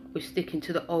wrong with sticking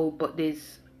to the old, but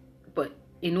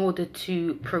in order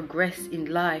to progress in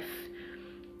life,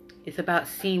 it's about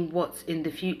seeing what's in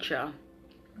the future.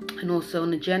 And also on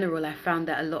the general, I found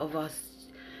that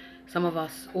some of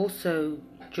us also,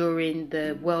 during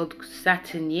the World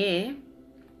Saturn year,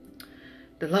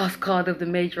 the last card of the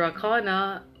Major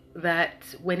Arcana,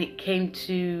 that when it came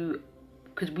to,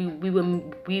 because we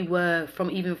were from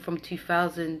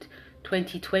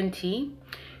 2020,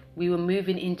 we were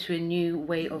moving into a new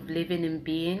way of living and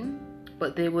being,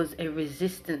 but there was a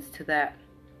resistance to that.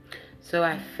 So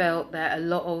I felt that a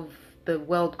lot of the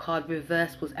world card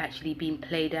reverse was actually being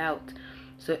played out.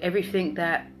 So everything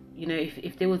that, you know,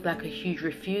 if there was like a huge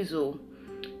refusal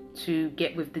to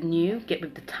get with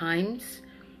the times,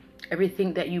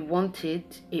 everything that you wanted,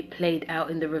 it played out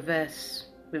in the reverse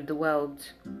with the world.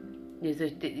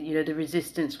 The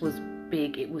resistance was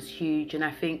big, it was huge. And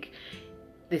I think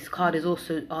this card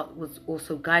was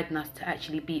also guiding us to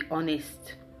actually be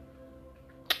honest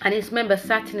And it's, remember,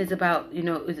 Saturn is about, you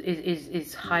know,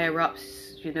 is higher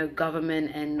ups, you know,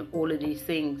 government and all of these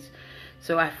things.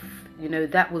 So you know,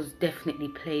 that was definitely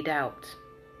played out,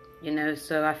 you know.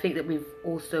 So I think that we've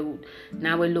also,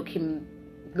 now we're looking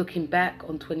back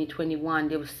on 2021,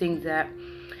 there was things that,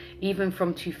 even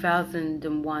from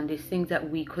 2001, there's things that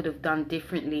we could have done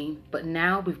differently, but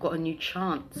now we've got a new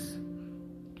chance,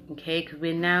 okay, because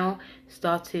we're now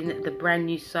starting the brand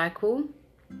new cycle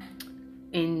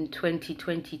in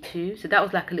 2022. So that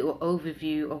was like a little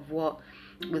overview of what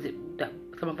was it that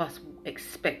some of us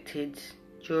expected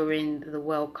during the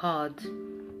world card.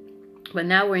 But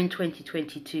now we're in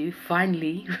 2022,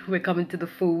 finally. We're coming to the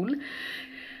full.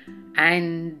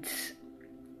 And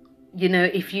you know,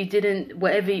 if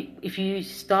you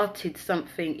started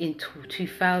something in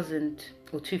 2000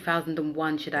 or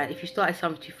 2001, if you started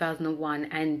something 2001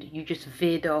 and you just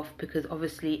veered off because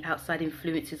obviously outside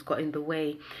influences got in the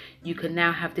way, you can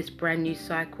now have this brand new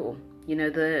cycle. You know,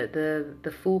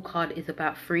 the Fool card is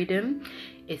about freedom.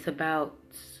 It's about,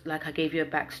 like I gave you a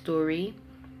backstory,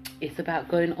 it's about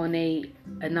going on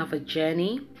another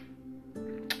journey.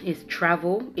 It's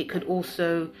travel. It could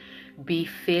also be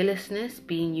fearlessness,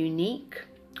 being unique.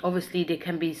 Obviously there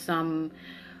can be some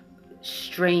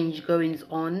strange goings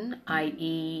on,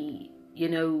 i.e., you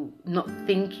know, not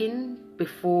thinking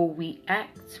before we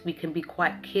act. We can be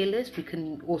quite careless. We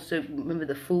can also, remember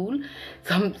the Fool,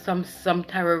 some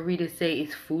tarot readers say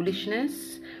it's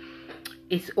foolishness.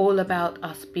 It's all about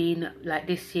us being, like,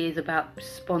 this year is about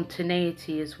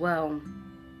spontaneity as well,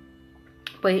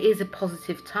 but it is a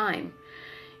positive time.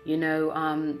 You know,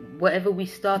 whatever we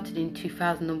started in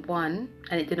 2001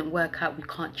 and it didn't work out, we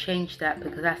can't change that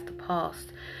because that's the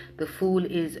past. The Fool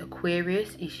is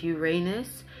Aquarius, is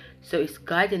Uranus, so it's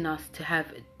guiding us to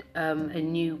have a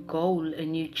new goal, a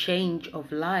new change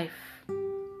of life.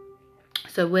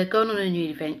 So we're going on a new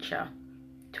adventure.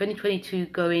 2022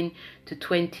 going to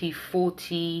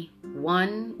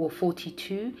 2041 or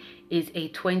 42 is a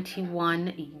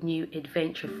 21 new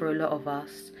adventure for a lot of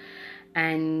us.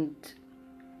 And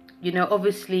you know,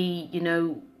 obviously, you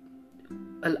know,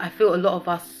 I feel a lot of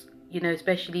us, you know,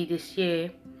 especially this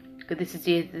year, because this is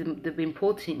the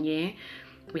important year,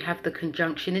 we have the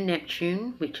conjunction in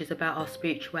Neptune, which is about our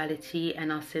spirituality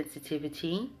and our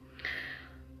sensitivity.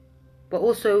 But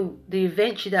also the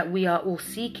adventure that we are all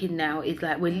seeking now is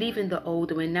like we're leaving the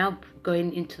old and we're now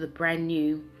going into the brand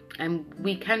new. And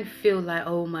we can feel like,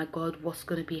 oh my God, what's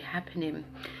going to be happening?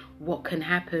 What can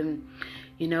happen?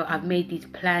 You know, I've made these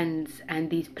plans and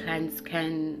these plans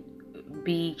can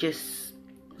be just,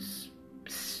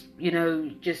 you know,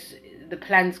 just the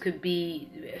plans could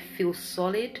feel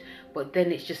solid, but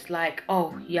then it's just like,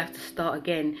 oh, you have to start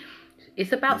again.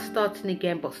 It's about starting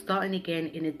again, but starting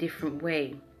again in a different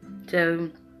way.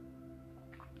 So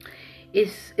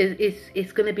it's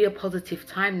going to be a positive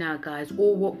time now, guys.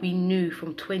 All what we knew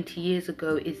from 20 years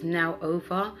ago is now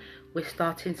over. We're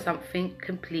starting something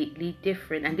completely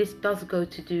different, and this does go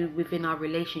to do within our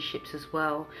relationships as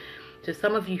well. So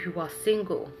some of you who are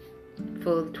single,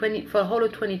 for the whole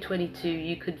of 2022,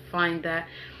 you could find that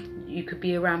you could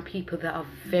be around people that are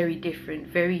very different,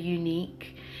 very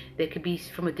unique. They could be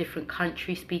from a different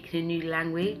country, speaking a new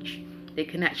language. They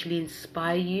can actually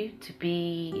inspire you to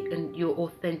be your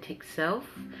authentic self,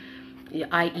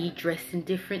 i.e. dressing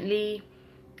differently,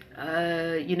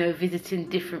 you know, visiting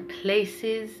different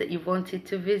places that you wanted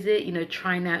to visit, you know,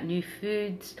 trying out new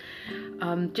foods,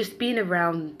 just being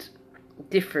around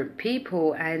different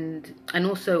people. And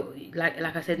also, like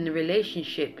I said, in a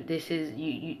relationship, this is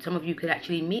some of you could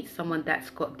actually meet someone that's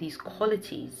got these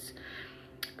qualities,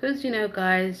 because, you know,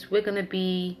 guys, we're going to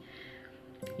be,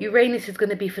 Uranus is going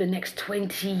to be for the next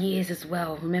 20 years as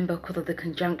well, remember, because of the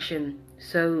conjunction.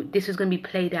 So this is going to be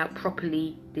played out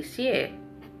properly this year.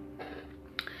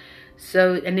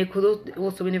 So, and there could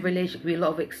also in a relationship be a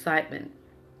lot of excitement.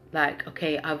 Like,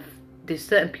 okay, there's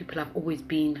certain people I've always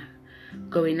been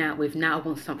going out with, now I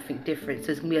want something different. So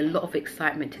there's going to be a lot of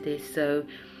excitement to this. So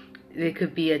there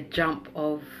could be a jump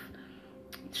of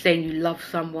saying you love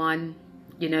someone,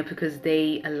 you know, because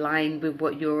they align with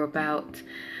what you're about.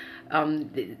 I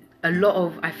feel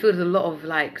there's a lot of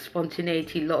like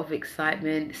spontaneity, a lot of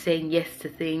excitement, saying yes to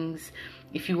things.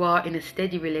 If you are in a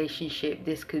steady relationship,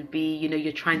 this could be, you know,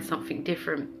 you're trying something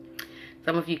different.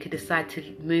 Some of you could decide to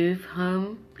move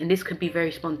home, and this could be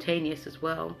very spontaneous as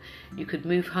well. You could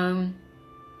move home,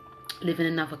 live in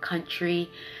another country.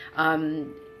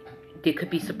 There could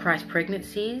be surprise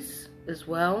pregnancies as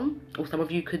well. Or some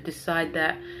of you could decide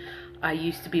that I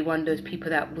used to be one of those people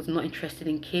that was not interested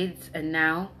in kids, and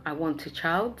now I want a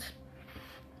child,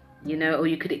 you know. Or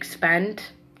you could expand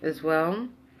as well.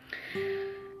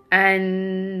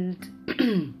 And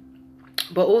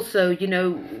but also, you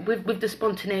know, with the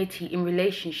spontaneity in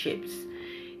relationships,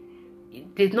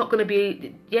 there's not going to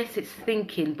be, yes, it's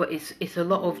thinking, but it's a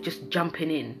lot of just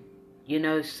jumping in, you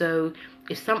know. So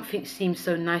if something seems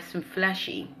so nice and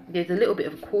flashy, there's a little bit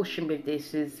of caution with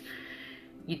this, is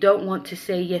you don't want to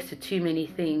say yes to too many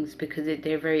things because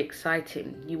they're very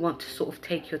exciting. You want to sort of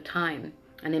take your time,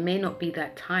 and it may not be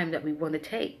that time that we want to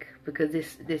take, because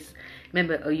this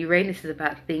remember, Uranus is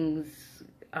about things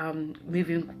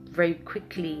moving very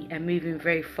quickly and moving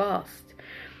very fast.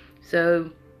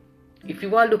 So if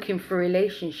you are looking for a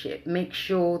relationship, make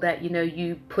sure that, you know,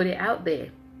 you put it out there,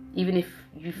 even if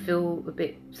you feel a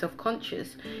bit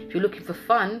self-conscious. If you're looking for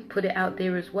fun, put it out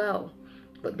there as well.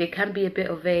 But there can be a bit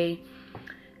of a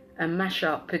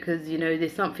mashup, because, you know,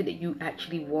 there's something that you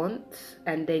actually want,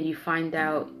 and then you find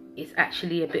out it's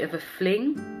actually a bit of a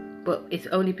fling, but it's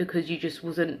only because you just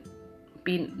wasn't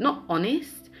being, not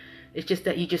honest, it's just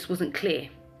that you just wasn't clear.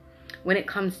 When it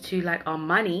comes to like our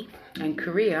money and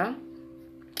career,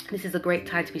 this is a great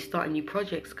time to be starting new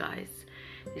projects, guys.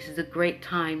 This is a great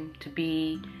time to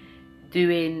be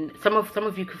doing, some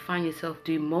of you could find yourself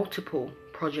doing multiple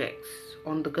projects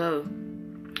on the go.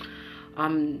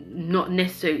 Not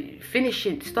necessarily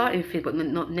starting it, but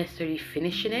not necessarily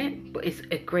finishing it. But it's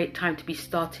a great time to be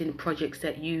starting projects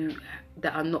that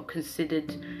are not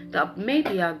considered, that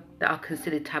are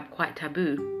considered quite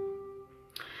taboo.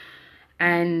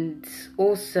 And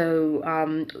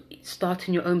also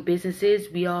starting your own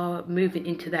businesses. We are moving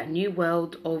into that new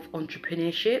world of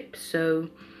entrepreneurship. So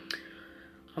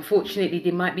unfortunately,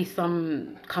 there might be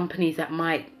some companies that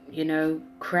might, you know,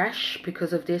 crash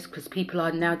because of this, because people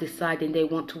are now deciding they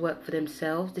want to work for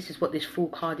themselves. This is what this Fool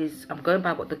card is. I'm going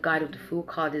by what the guide of the Fool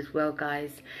card is, well,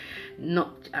 guys,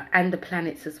 and the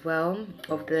planets as well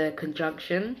of the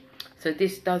conjunction. So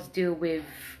this does deal with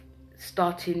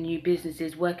starting new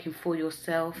businesses, working for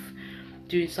yourself,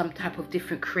 doing some type of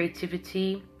different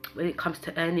creativity when it comes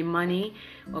to earning money.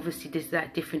 Obviously there's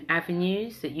that different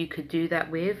avenues that you could do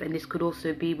that with, and this could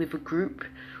also be with a group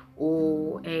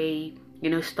or a, you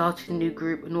know, starting a new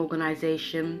group, an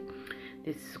organization.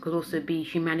 This could also be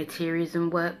humanitarian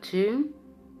work too.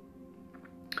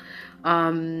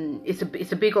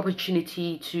 It's a big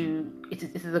opportunity to,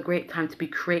 this is a great time to be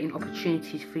creating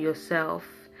opportunities for yourself.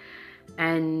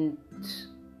 And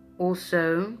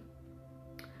also,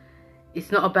 it's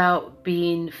not about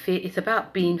being it's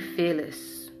about being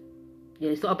fearless.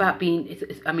 Yeah, it's not about being,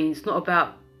 it's not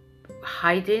about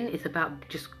hiding, it's about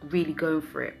just really going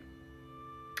for it.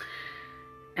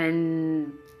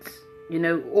 And, you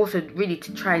know, also really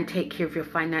to try and take care of your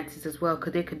finances as well,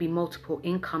 because there could be multiple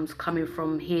incomes coming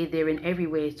from here, there and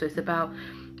everywhere. So it's about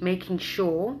making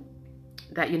sure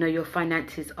that, you know, your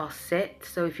finances are set.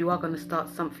 So if you are going to start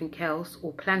something else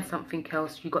or plan something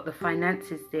else, you got the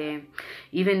finances there.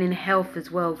 Even in health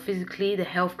as well, physically, the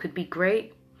health could be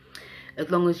great as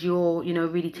long as you're, you know,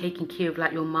 really taking care of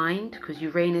like your mind, because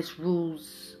Uranus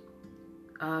rules,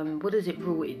 what does it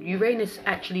rule? Uranus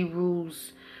actually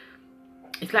rules,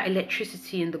 it's like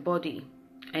electricity in the body,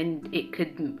 and it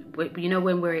could, you know,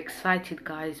 when we're excited,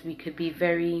 guys, we could be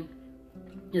very,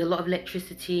 there's a lot of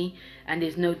electricity and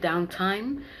there's no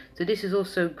downtime. So this is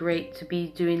also great to be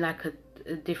doing like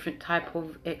a different type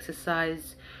of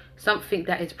exercise, something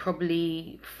that is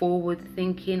probably forward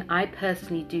thinking. I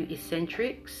personally do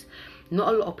eccentrics. Not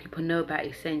a lot of people know about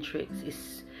eccentrics.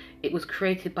 It was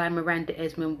created by Miranda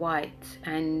Esmond White,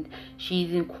 and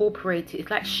she's incorporated,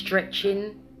 it's like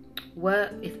stretching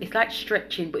work. It's like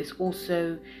stretching, but it's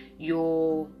also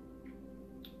you're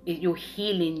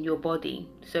healing your body.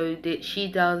 So that she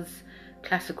does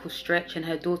classical stretch and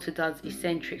her daughter does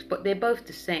eccentrics, but they're both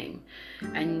the same.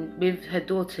 And with her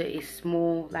daughter, it's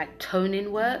more like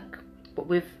toning work, but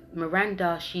with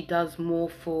Miranda, she does more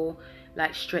for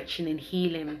like stretching and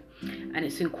healing, and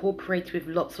it's incorporated with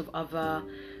lots of other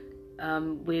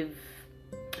with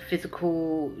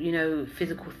physical, you know,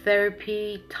 physical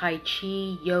therapy, Tai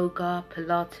Chi, yoga,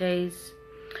 Pilates.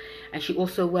 And she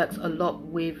also works a lot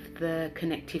with the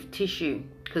connective tissue,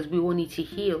 because we all need to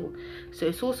heal. So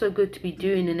it's also good to be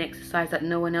doing an exercise that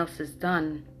no one else has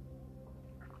done.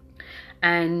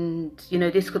 And, you know,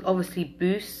 this could obviously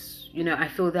boost, you know, I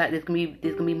feel that there's gonna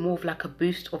be more of like a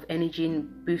boost of energy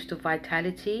and boost of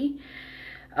vitality.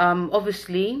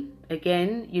 Obviously,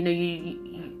 again, you know,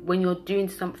 you when you're doing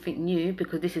something new,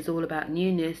 because this is all about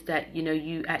newness, that, you know,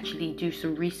 you actually do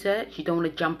some research. You don't want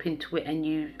to jump into it and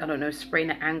you, I don't know, sprain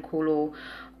an ankle or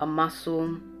a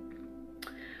muscle.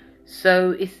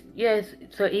 So it's, yes,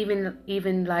 so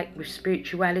even like with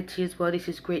spirituality as well, this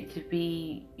is great to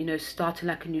be, you know, starting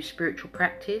like a new spiritual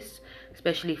practice,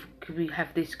 especially if we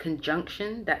have this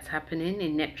conjunction that's happening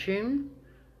in Neptune.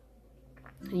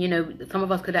 You know, some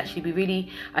of us could actually be really,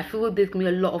 I feel there's gonna be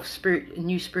a lot of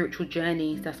new spiritual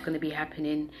journeys that's going to be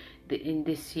happening in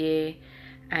this year.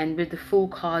 And with the Fool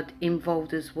card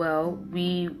involved as well,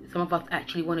 some of us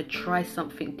actually want to try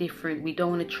something different. We don't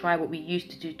want to try what we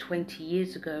used to do 20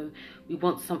 years ago. We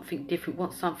want something different. We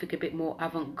want something a bit more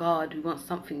avant-garde. We want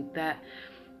something that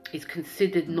is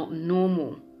considered not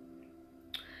normal.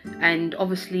 And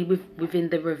obviously within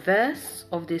the reverse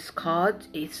of this card,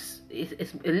 it's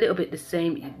a little bit the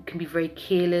same. It can be very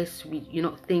careless. You're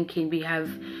not thinking. We have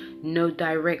no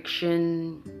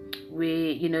direction.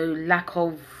 We, you know, lack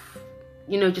of,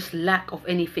 you know, just lack of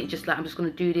anything. Just like, I'm just going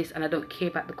to do this and I don't care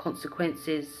about the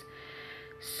consequences.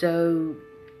 So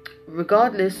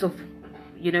regardless of,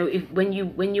 you know, when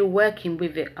you're working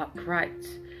with it upright,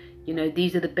 you know,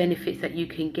 these are the benefits that you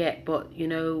can get. But, you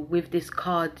know, with this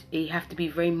card, you have to be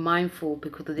very mindful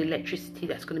because of the electricity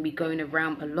that's going to be going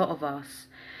around a lot of us.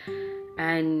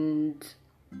 And,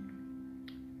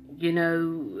 you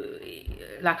know,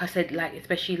 like I said, like,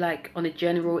 especially like on a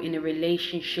general, in a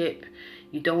relationship,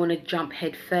 you don't want to jump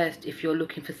head first if you're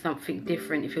looking for something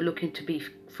different. If you're looking to be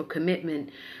for commitment,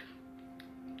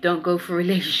 don't go for a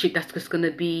relationship that's just going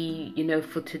to be, you know,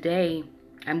 for today.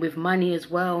 And with money as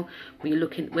well, when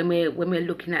we're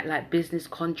looking at like business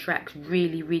contracts,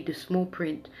 really read the small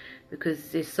print, because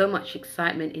there's so much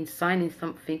excitement in signing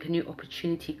something, a new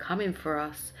opportunity coming for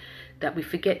us, that we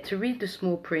forget to read the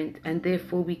small print, and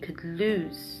therefore we could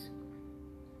lose.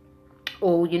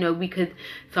 Or, you know,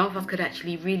 some of us could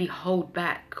actually really hold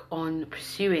back on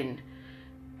pursuing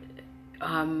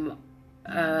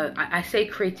I say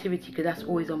creativity because that's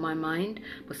always on my mind,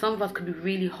 but some of us could be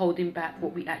really holding back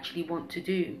what we actually want to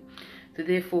do. So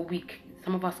therefore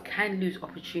some of us can lose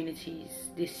opportunities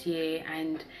this year,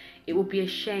 and it will be a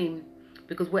shame,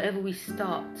 because whatever we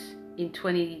start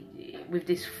with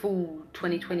this full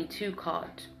 2022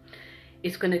 card,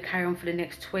 it's going to carry on for the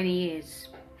next 20 years.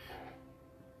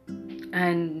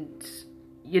 And,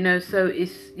 you know, so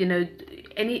it's, you know,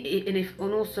 and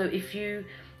also if you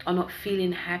are not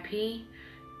feeling happy,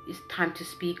 it's time to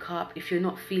speak up. If you're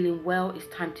not feeling well, it's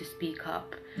time to speak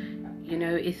up. You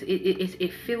know,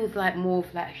 it feels like more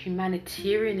of like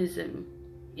humanitarianism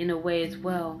in a way as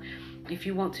well.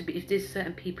 If there's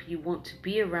certain people you want to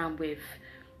be around with,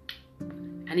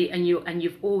 and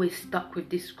you've always stuck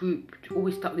with this group,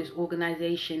 always stuck with this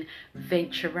organization,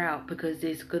 venture out, because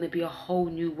there's going to be a whole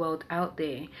new world out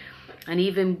there. And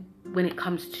even when it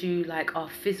comes to like our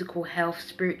physical health,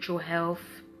 spiritual health,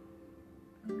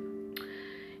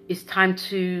 it's time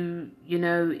to, you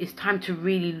know, it's time to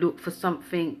really look for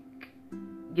something.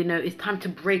 You know, it's time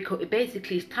to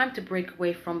it's time to break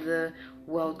away from the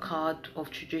world card of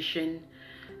tradition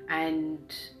and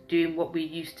doing what we're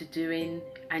used to doing,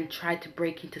 and try to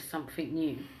break into something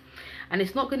new. And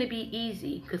it's not going to be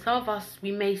easy, because some of us,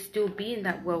 we may still be in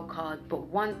that world card, but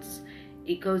once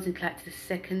it goes into like the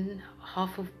second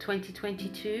half of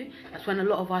 2022, that's when a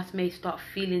lot of us may start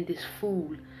feeling this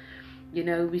fool. You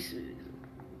know,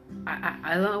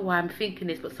 I don't know why I'm thinking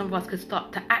this, but some of us could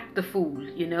start to act the fool,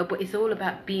 you know. But it's all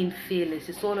about being fearless.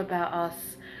 It's all about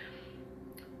us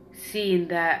seeing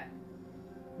that,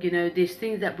 you know, there's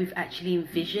things that we've actually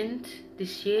envisioned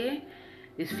this year.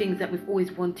 There's things that we've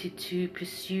always wanted to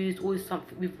pursue. It's always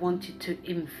something we've wanted to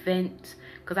invent,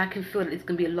 because I can feel that there's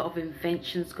going to be a lot of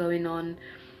inventions going on.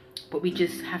 But we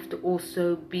just have to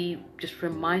also just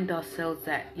remind ourselves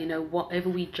that, you know, whatever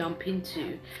we jump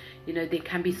into, you know, there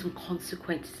can be some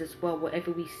consequences as well.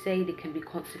 Whatever we say, there can be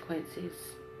consequences.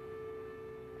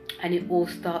 And it all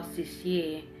starts this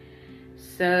year.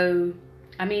 So,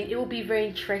 I mean, it will be very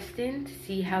interesting to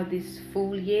see how this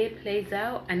full year plays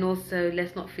out. And also,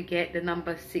 let's not forget the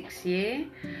number 6 year.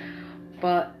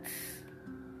 But,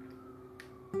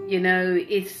 you know,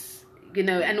 it's, you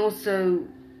know, and also,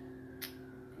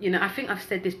 you know, I think I've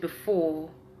said this before,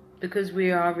 because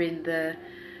we are in the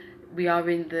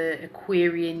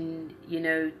Aquarian, you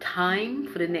know, time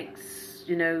for the next,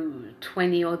 you know,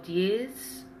 20 odd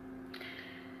years.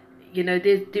 You know,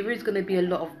 there is going to be a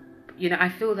lot of, you know, I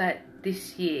feel that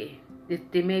this year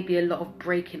there may be a lot of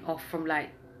breaking off from, like,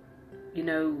 you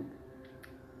know,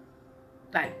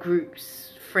 like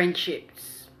groups,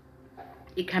 friendships.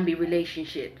 It can be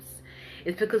relationships.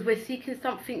 It's because we're seeking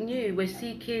something new. We're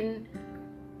seeking,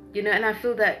 you know, and I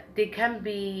feel that there can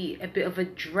be a bit of a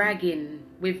dragging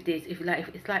with this. It's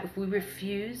like if we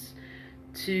refuse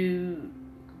to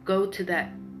go to that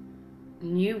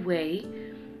new way,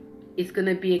 it's going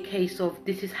to be a case of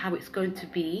this is how it's going to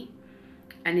be,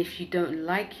 and if you don't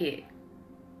like it,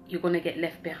 you're going to get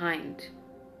left behind.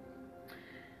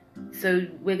 So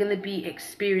we're going to be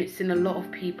experiencing a lot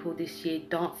of people this year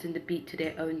dancing the beat to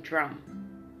their own drum.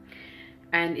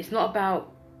 And it's not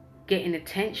about getting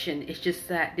attention, it's just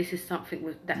that this is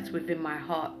something that's within my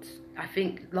heart. I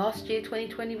think last year,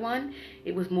 2021,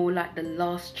 it was more like the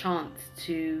last chance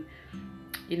to,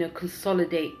 you know,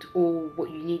 consolidate all what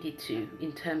you needed to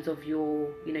in terms of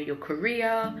your, you know, your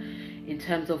career, in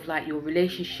terms of like your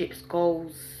relationships,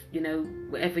 goals, you know,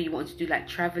 whatever you want to do, like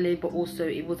traveling. But also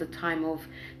it was a time of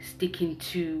sticking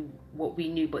to what we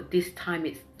knew. But this time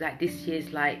it's like, this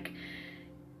year's like,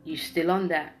 you're still on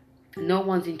that. No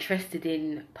one's interested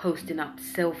in posting up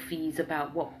selfies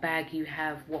about what bag you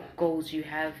have, what goals you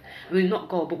have. I mean, not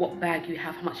goal, but what bag you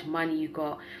have, how much money you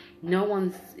got. No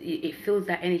one's, it feels,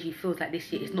 that energy feels like this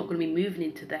year it's not going to be moving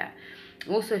into that. It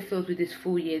also feels with this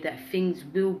full year that things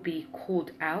will be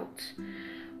called out.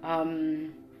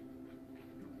 And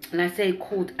I say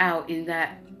called out in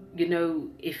that, you know,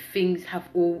 if things have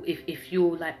all, if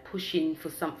you're like pushing for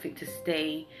something to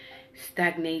stay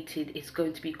stagnated, it's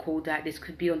going to be called out. This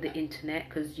could be on the internet,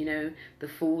 because, you know, the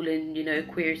fool and, you know,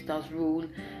 Aquarius does rule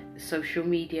social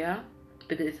media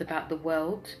because it's about the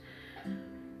world.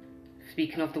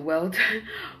 Speaking of the world,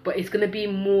 but it's going to be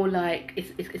more like,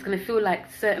 it's going to feel like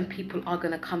certain people are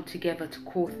going to come together to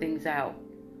call things out.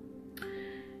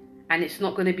 And it's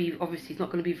not going to be, obviously it's not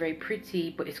going to be very pretty,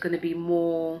 but it's going to be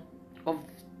more of,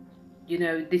 you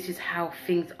know, this is how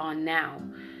things are now.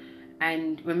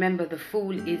 And remember, the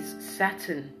Fool is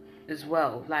Saturn as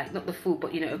well. Like, not the Fool,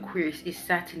 but, you know, Aquarius is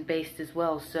Saturn based as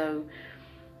well. So,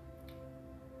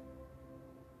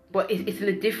 but it's in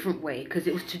a different way, because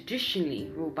it was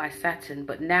traditionally ruled by Saturn,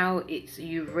 but now it's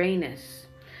Uranus.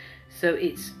 So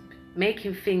it's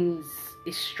making things,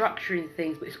 it's structuring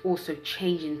things, but it's also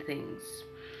changing things.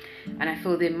 And I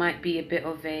feel there might be a bit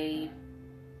of a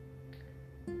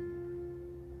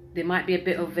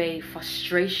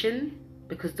frustration,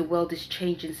 because the world is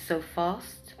changing so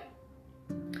fast.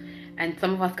 And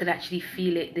some of us could actually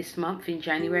feel it this month in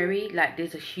January. Like,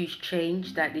 there's a huge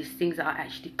change, that these things are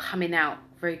actually coming out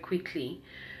very quickly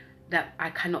that I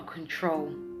cannot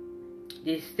control.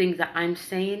 There's things that I'm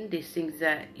saying, there's things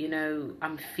that, you know,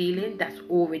 I'm feeling that's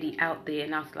already out there.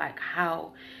 And I was like,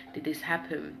 how did this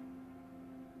happen?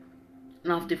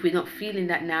 And after, if we're not feeling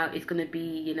that now, it's going to be,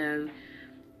 you know,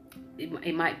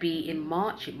 it might be in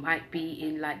March, it might be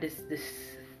in like this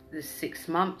 6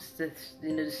 months,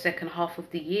 you know, the second half of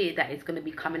the year that it's going to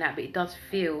be coming out. But it does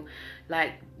feel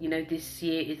like, you know, this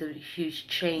year is a huge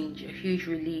change, a huge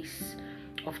release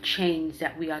of chains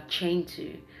that we are chained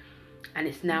to, and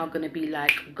it's now going to be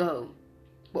like, go.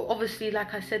 But obviously,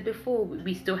 like I said before,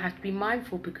 we still have to be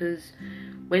mindful, because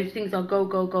when things are go,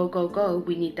 go, go, go, go,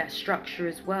 we need that structure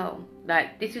as well.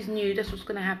 Like, this is new, that's what's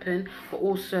going to happen. But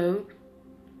also,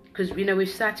 because, you know,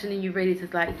 with Saturn and Uranus,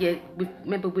 it's like, yeah,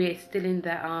 remember, we're still in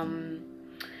that,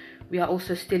 we are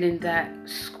also still in that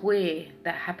square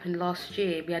that happened last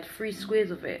year. We had 3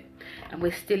 squares of it, and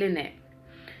we're still in it.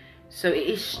 So it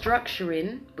is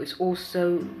structuring, but it's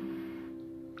also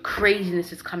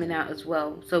craziness is coming out as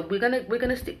well. So we're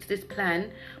gonna stick to this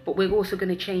plan, but we're also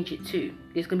gonna change it too.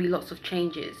 There's gonna be lots of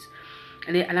changes,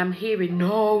 and I'm hearing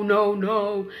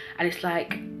no, and it's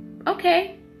like,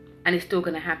 okay, and it's still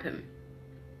gonna happen.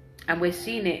 And we're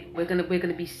seeing it. We're gonna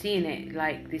be seeing it,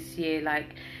 like, this year,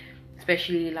 like,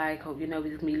 especially like, you know,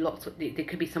 there's gonna be lots of, there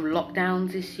could be some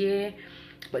lockdowns this year,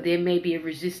 but there may be a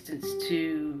resistance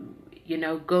to, you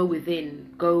know, go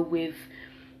within, go with,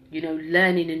 you know,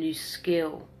 learning a new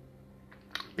skill,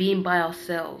 being by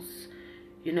ourselves.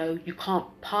 You know, you can't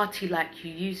party like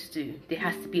you used to. There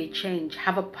has to be a change.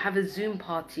 Have a Zoom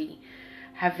party,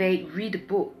 read a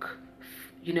book,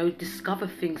 you know, discover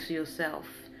things for yourself.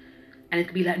 And it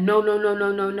could be like, no.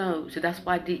 So that's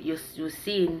why you're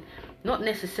seeing, not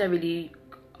necessarily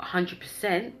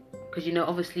 100%, because, you know,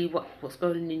 obviously what's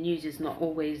going on in the news is not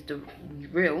always the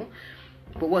real.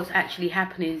 But what's actually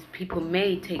happening is people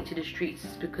may take to the streets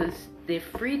because their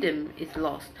freedom is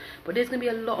lost. But there's going to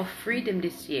be a lot of freedom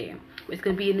this year. But it's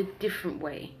going to be in a different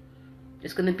way.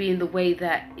 It's going to be in the way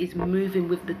that is moving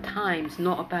with the times,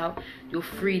 not about your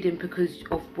freedom because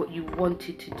of what you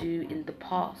wanted to do in the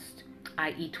past,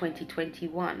 i.e.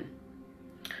 2021.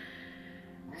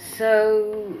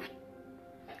 So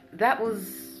that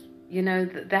was, you know,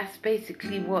 that's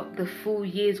basically what the full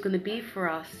year is going to be for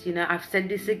us. You know, I've said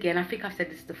this again. I think I've said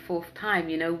this the 4th time.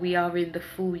 You know, we are in the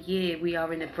full year. We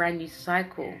are in a brand new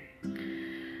cycle.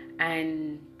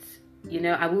 And, you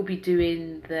know, I will be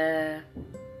doing the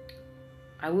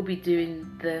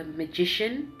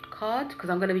Magician card, because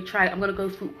I'm going to go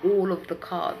through all of the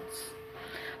cards.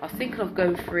 I was thinking of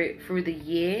going through it through the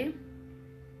year.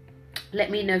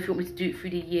 Let me know if you want me to do it through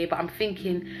the year, but I'm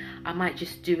thinking I might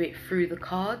just do it through the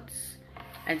cards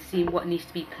and seeing what needs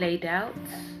to be played out,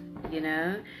 you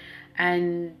know.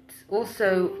 And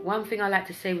also, one thing I like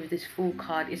to say with this Fool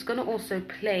card, it's going to also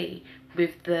play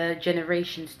with the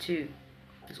generations too.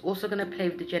 It's also going to play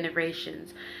with the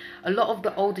generations. A lot of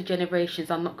the older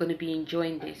generations are not going to be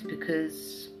enjoying this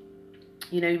because,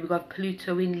 you know, we've got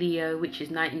Pluto in Leo, which is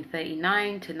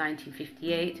 1939 to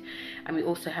 1958. And we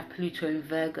also have Pluto in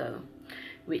Virgo,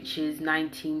 which is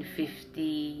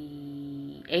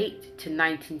 1958 to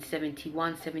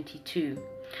 1971, 72.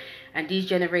 And these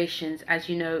generations, as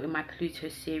you know, in my Pluto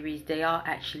series, they are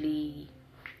actually,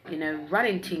 you know,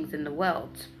 running things in the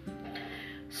world.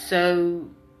 So,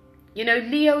 you know,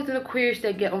 Leos and Aquarius,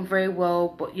 they get on very well,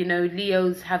 but, you know,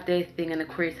 Leos have their thing and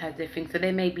Aquarius has their thing, so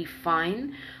they may be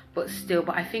fine, but still.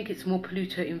 But I think it's more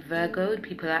Pluto in Virgo,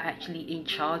 people are actually in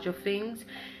charge of things.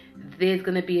 There's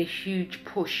going to be a huge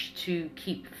push to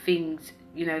keep things,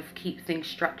 you know, keep things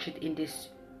structured in this,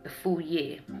 the full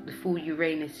year, the full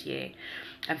Uranus year.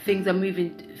 And things are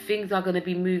going to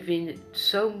be moving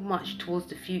so much towards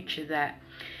the future that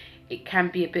it can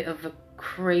be a bit of a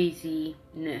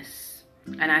craziness.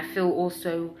 And I feel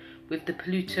also with the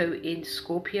Pluto in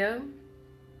Scorpio,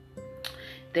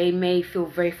 they may feel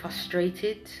very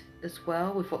frustrated as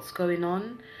well with what's going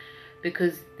on,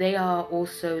 because they are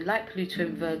also, like Pluto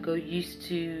and Virgo, used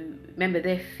to, remember,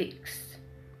 they're fixed.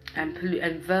 And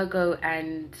Virgo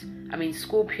and, I mean,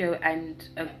 Scorpio and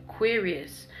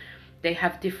Aquarius, they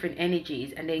have different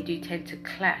energies and they do tend to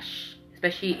clash,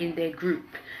 especially in their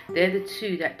group. They're the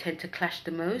two that tend to clash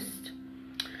the most.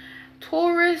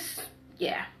 Taurus,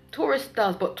 yeah, Taurus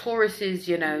does, but Taurus is,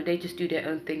 you know, they just do their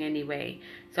own thing anyway.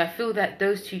 So I feel that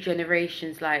those two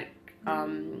generations, like, I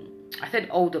said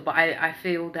older, but I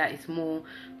feel that it's more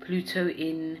Pluto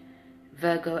in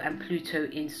Virgo and Pluto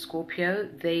in Scorpio.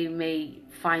 They may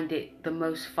find it the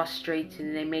most frustrating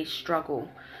and they may struggle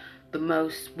the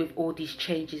most with all these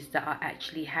changes that are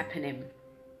actually happening.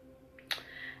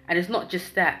 And it's not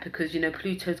just that, because, you know,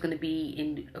 Pluto is going to be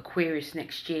in Aquarius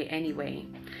next year anyway.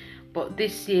 But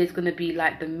this year is going to be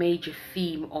like the major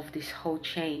theme of this whole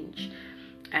change.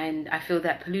 And I feel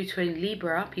that Pluto in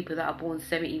Libra, people that are born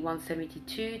 71,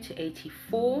 72 to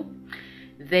 84,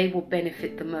 they will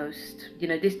benefit the most. You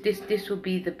know, this will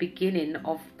be the beginning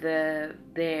of their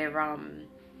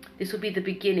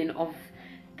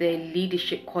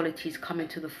leadership qualities coming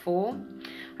to the fore.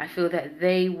 I feel that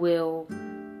they will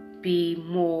be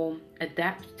more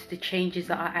adapt to the changes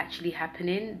that are actually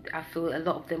happening. I feel a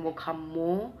lot of them will come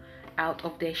more out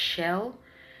of their shell.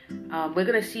 We're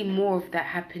going to see more of that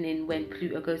happening when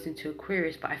Pluto goes into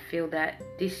Aquarius, but I feel that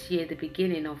this year, the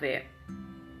beginning of it,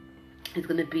 is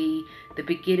going to be the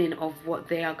beginning of what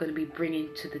they are going to be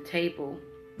bringing to the table.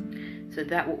 So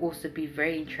that will also be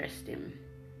very interesting.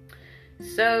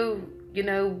 So, you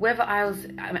know, whether I always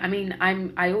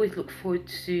look forward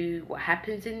to what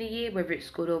happens in the year, whether it's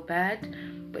good or bad.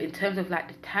 But in terms of like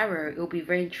the tarot, it'll be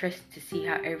very interesting to see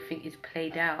how everything is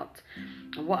played out.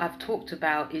 And what I've talked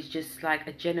about is just like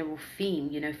a general theme.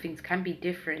 You know, things can be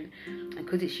different, and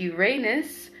because it's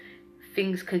Uranus,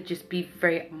 things could just be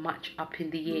very much up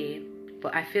in the air.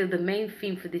 But I feel the main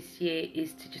theme for this year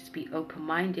is to just be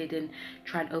open-minded and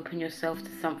try and open yourself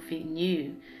to something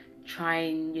new. Try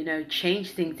and, you know,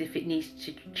 change things if it needs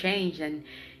to change. And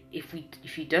if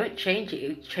you don't change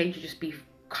it, change will just be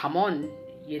come on,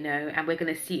 you know. And we're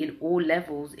going to see in all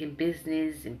levels, in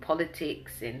business, in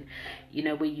politics, in, you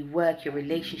know, where you work, your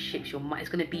relationships, your mind.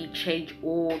 It's going to be change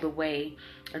all the way.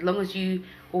 As long as you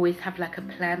always have like a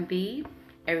plan B,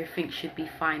 everything should be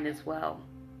fine as well.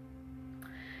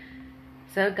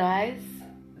 So guys,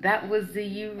 that was the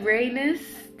Uranus.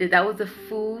 That was the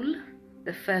Fool,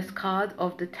 the first card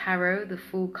of the tarot, the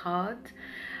Fool card.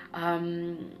 I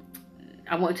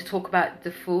wanted to talk about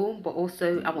the Fool, but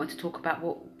also I want to talk about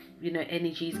what, you know,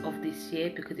 energies of this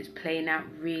year, because it's playing out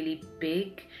really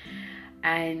big.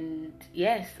 And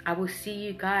yes, I will see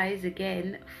you guys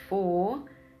again for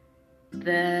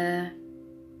the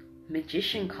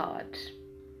Magician card.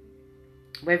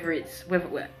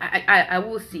 I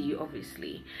will see you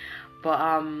obviously,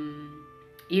 but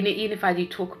even if I do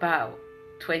talk about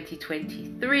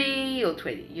 2023 or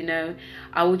 20, you know,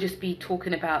 I will just be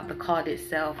talking about the card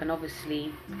itself. And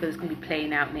obviously, because it's going to be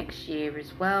playing out next year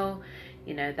as well,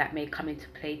 you know, that may come into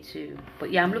play too.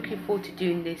 But yeah, I'm looking forward to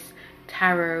doing this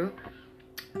tarot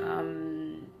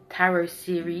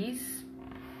series,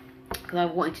 because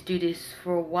I've wanted to do this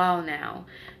for a while now,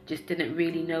 just didn't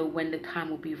really know when the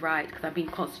time would be right, because I've been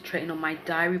concentrating on my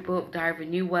diary book, Diary of a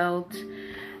New World,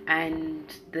 and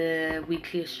the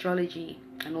weekly astrology,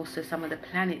 and also some of the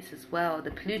planets as well,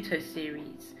 the Pluto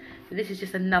series. So this is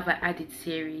just another added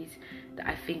series that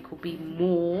I think will be a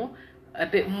little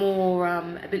bit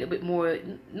more,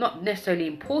 not necessarily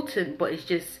important, but it's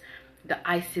just the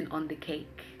icing on the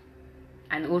cake.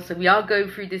 And also we are going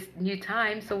through this new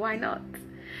time, so why not?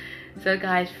 So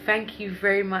guys, thank you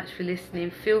very much for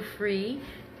listening. Feel free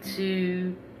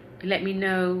to let me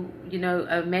know,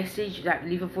 a message, like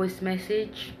leave a voice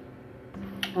message.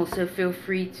 Also feel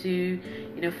free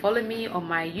to, follow me on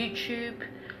my YouTube,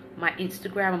 my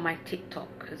Instagram, and my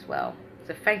TikTok as well.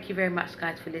 So thank you very much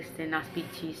guys for listening. I'll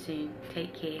speak to you soon.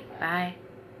 Take care. Bye.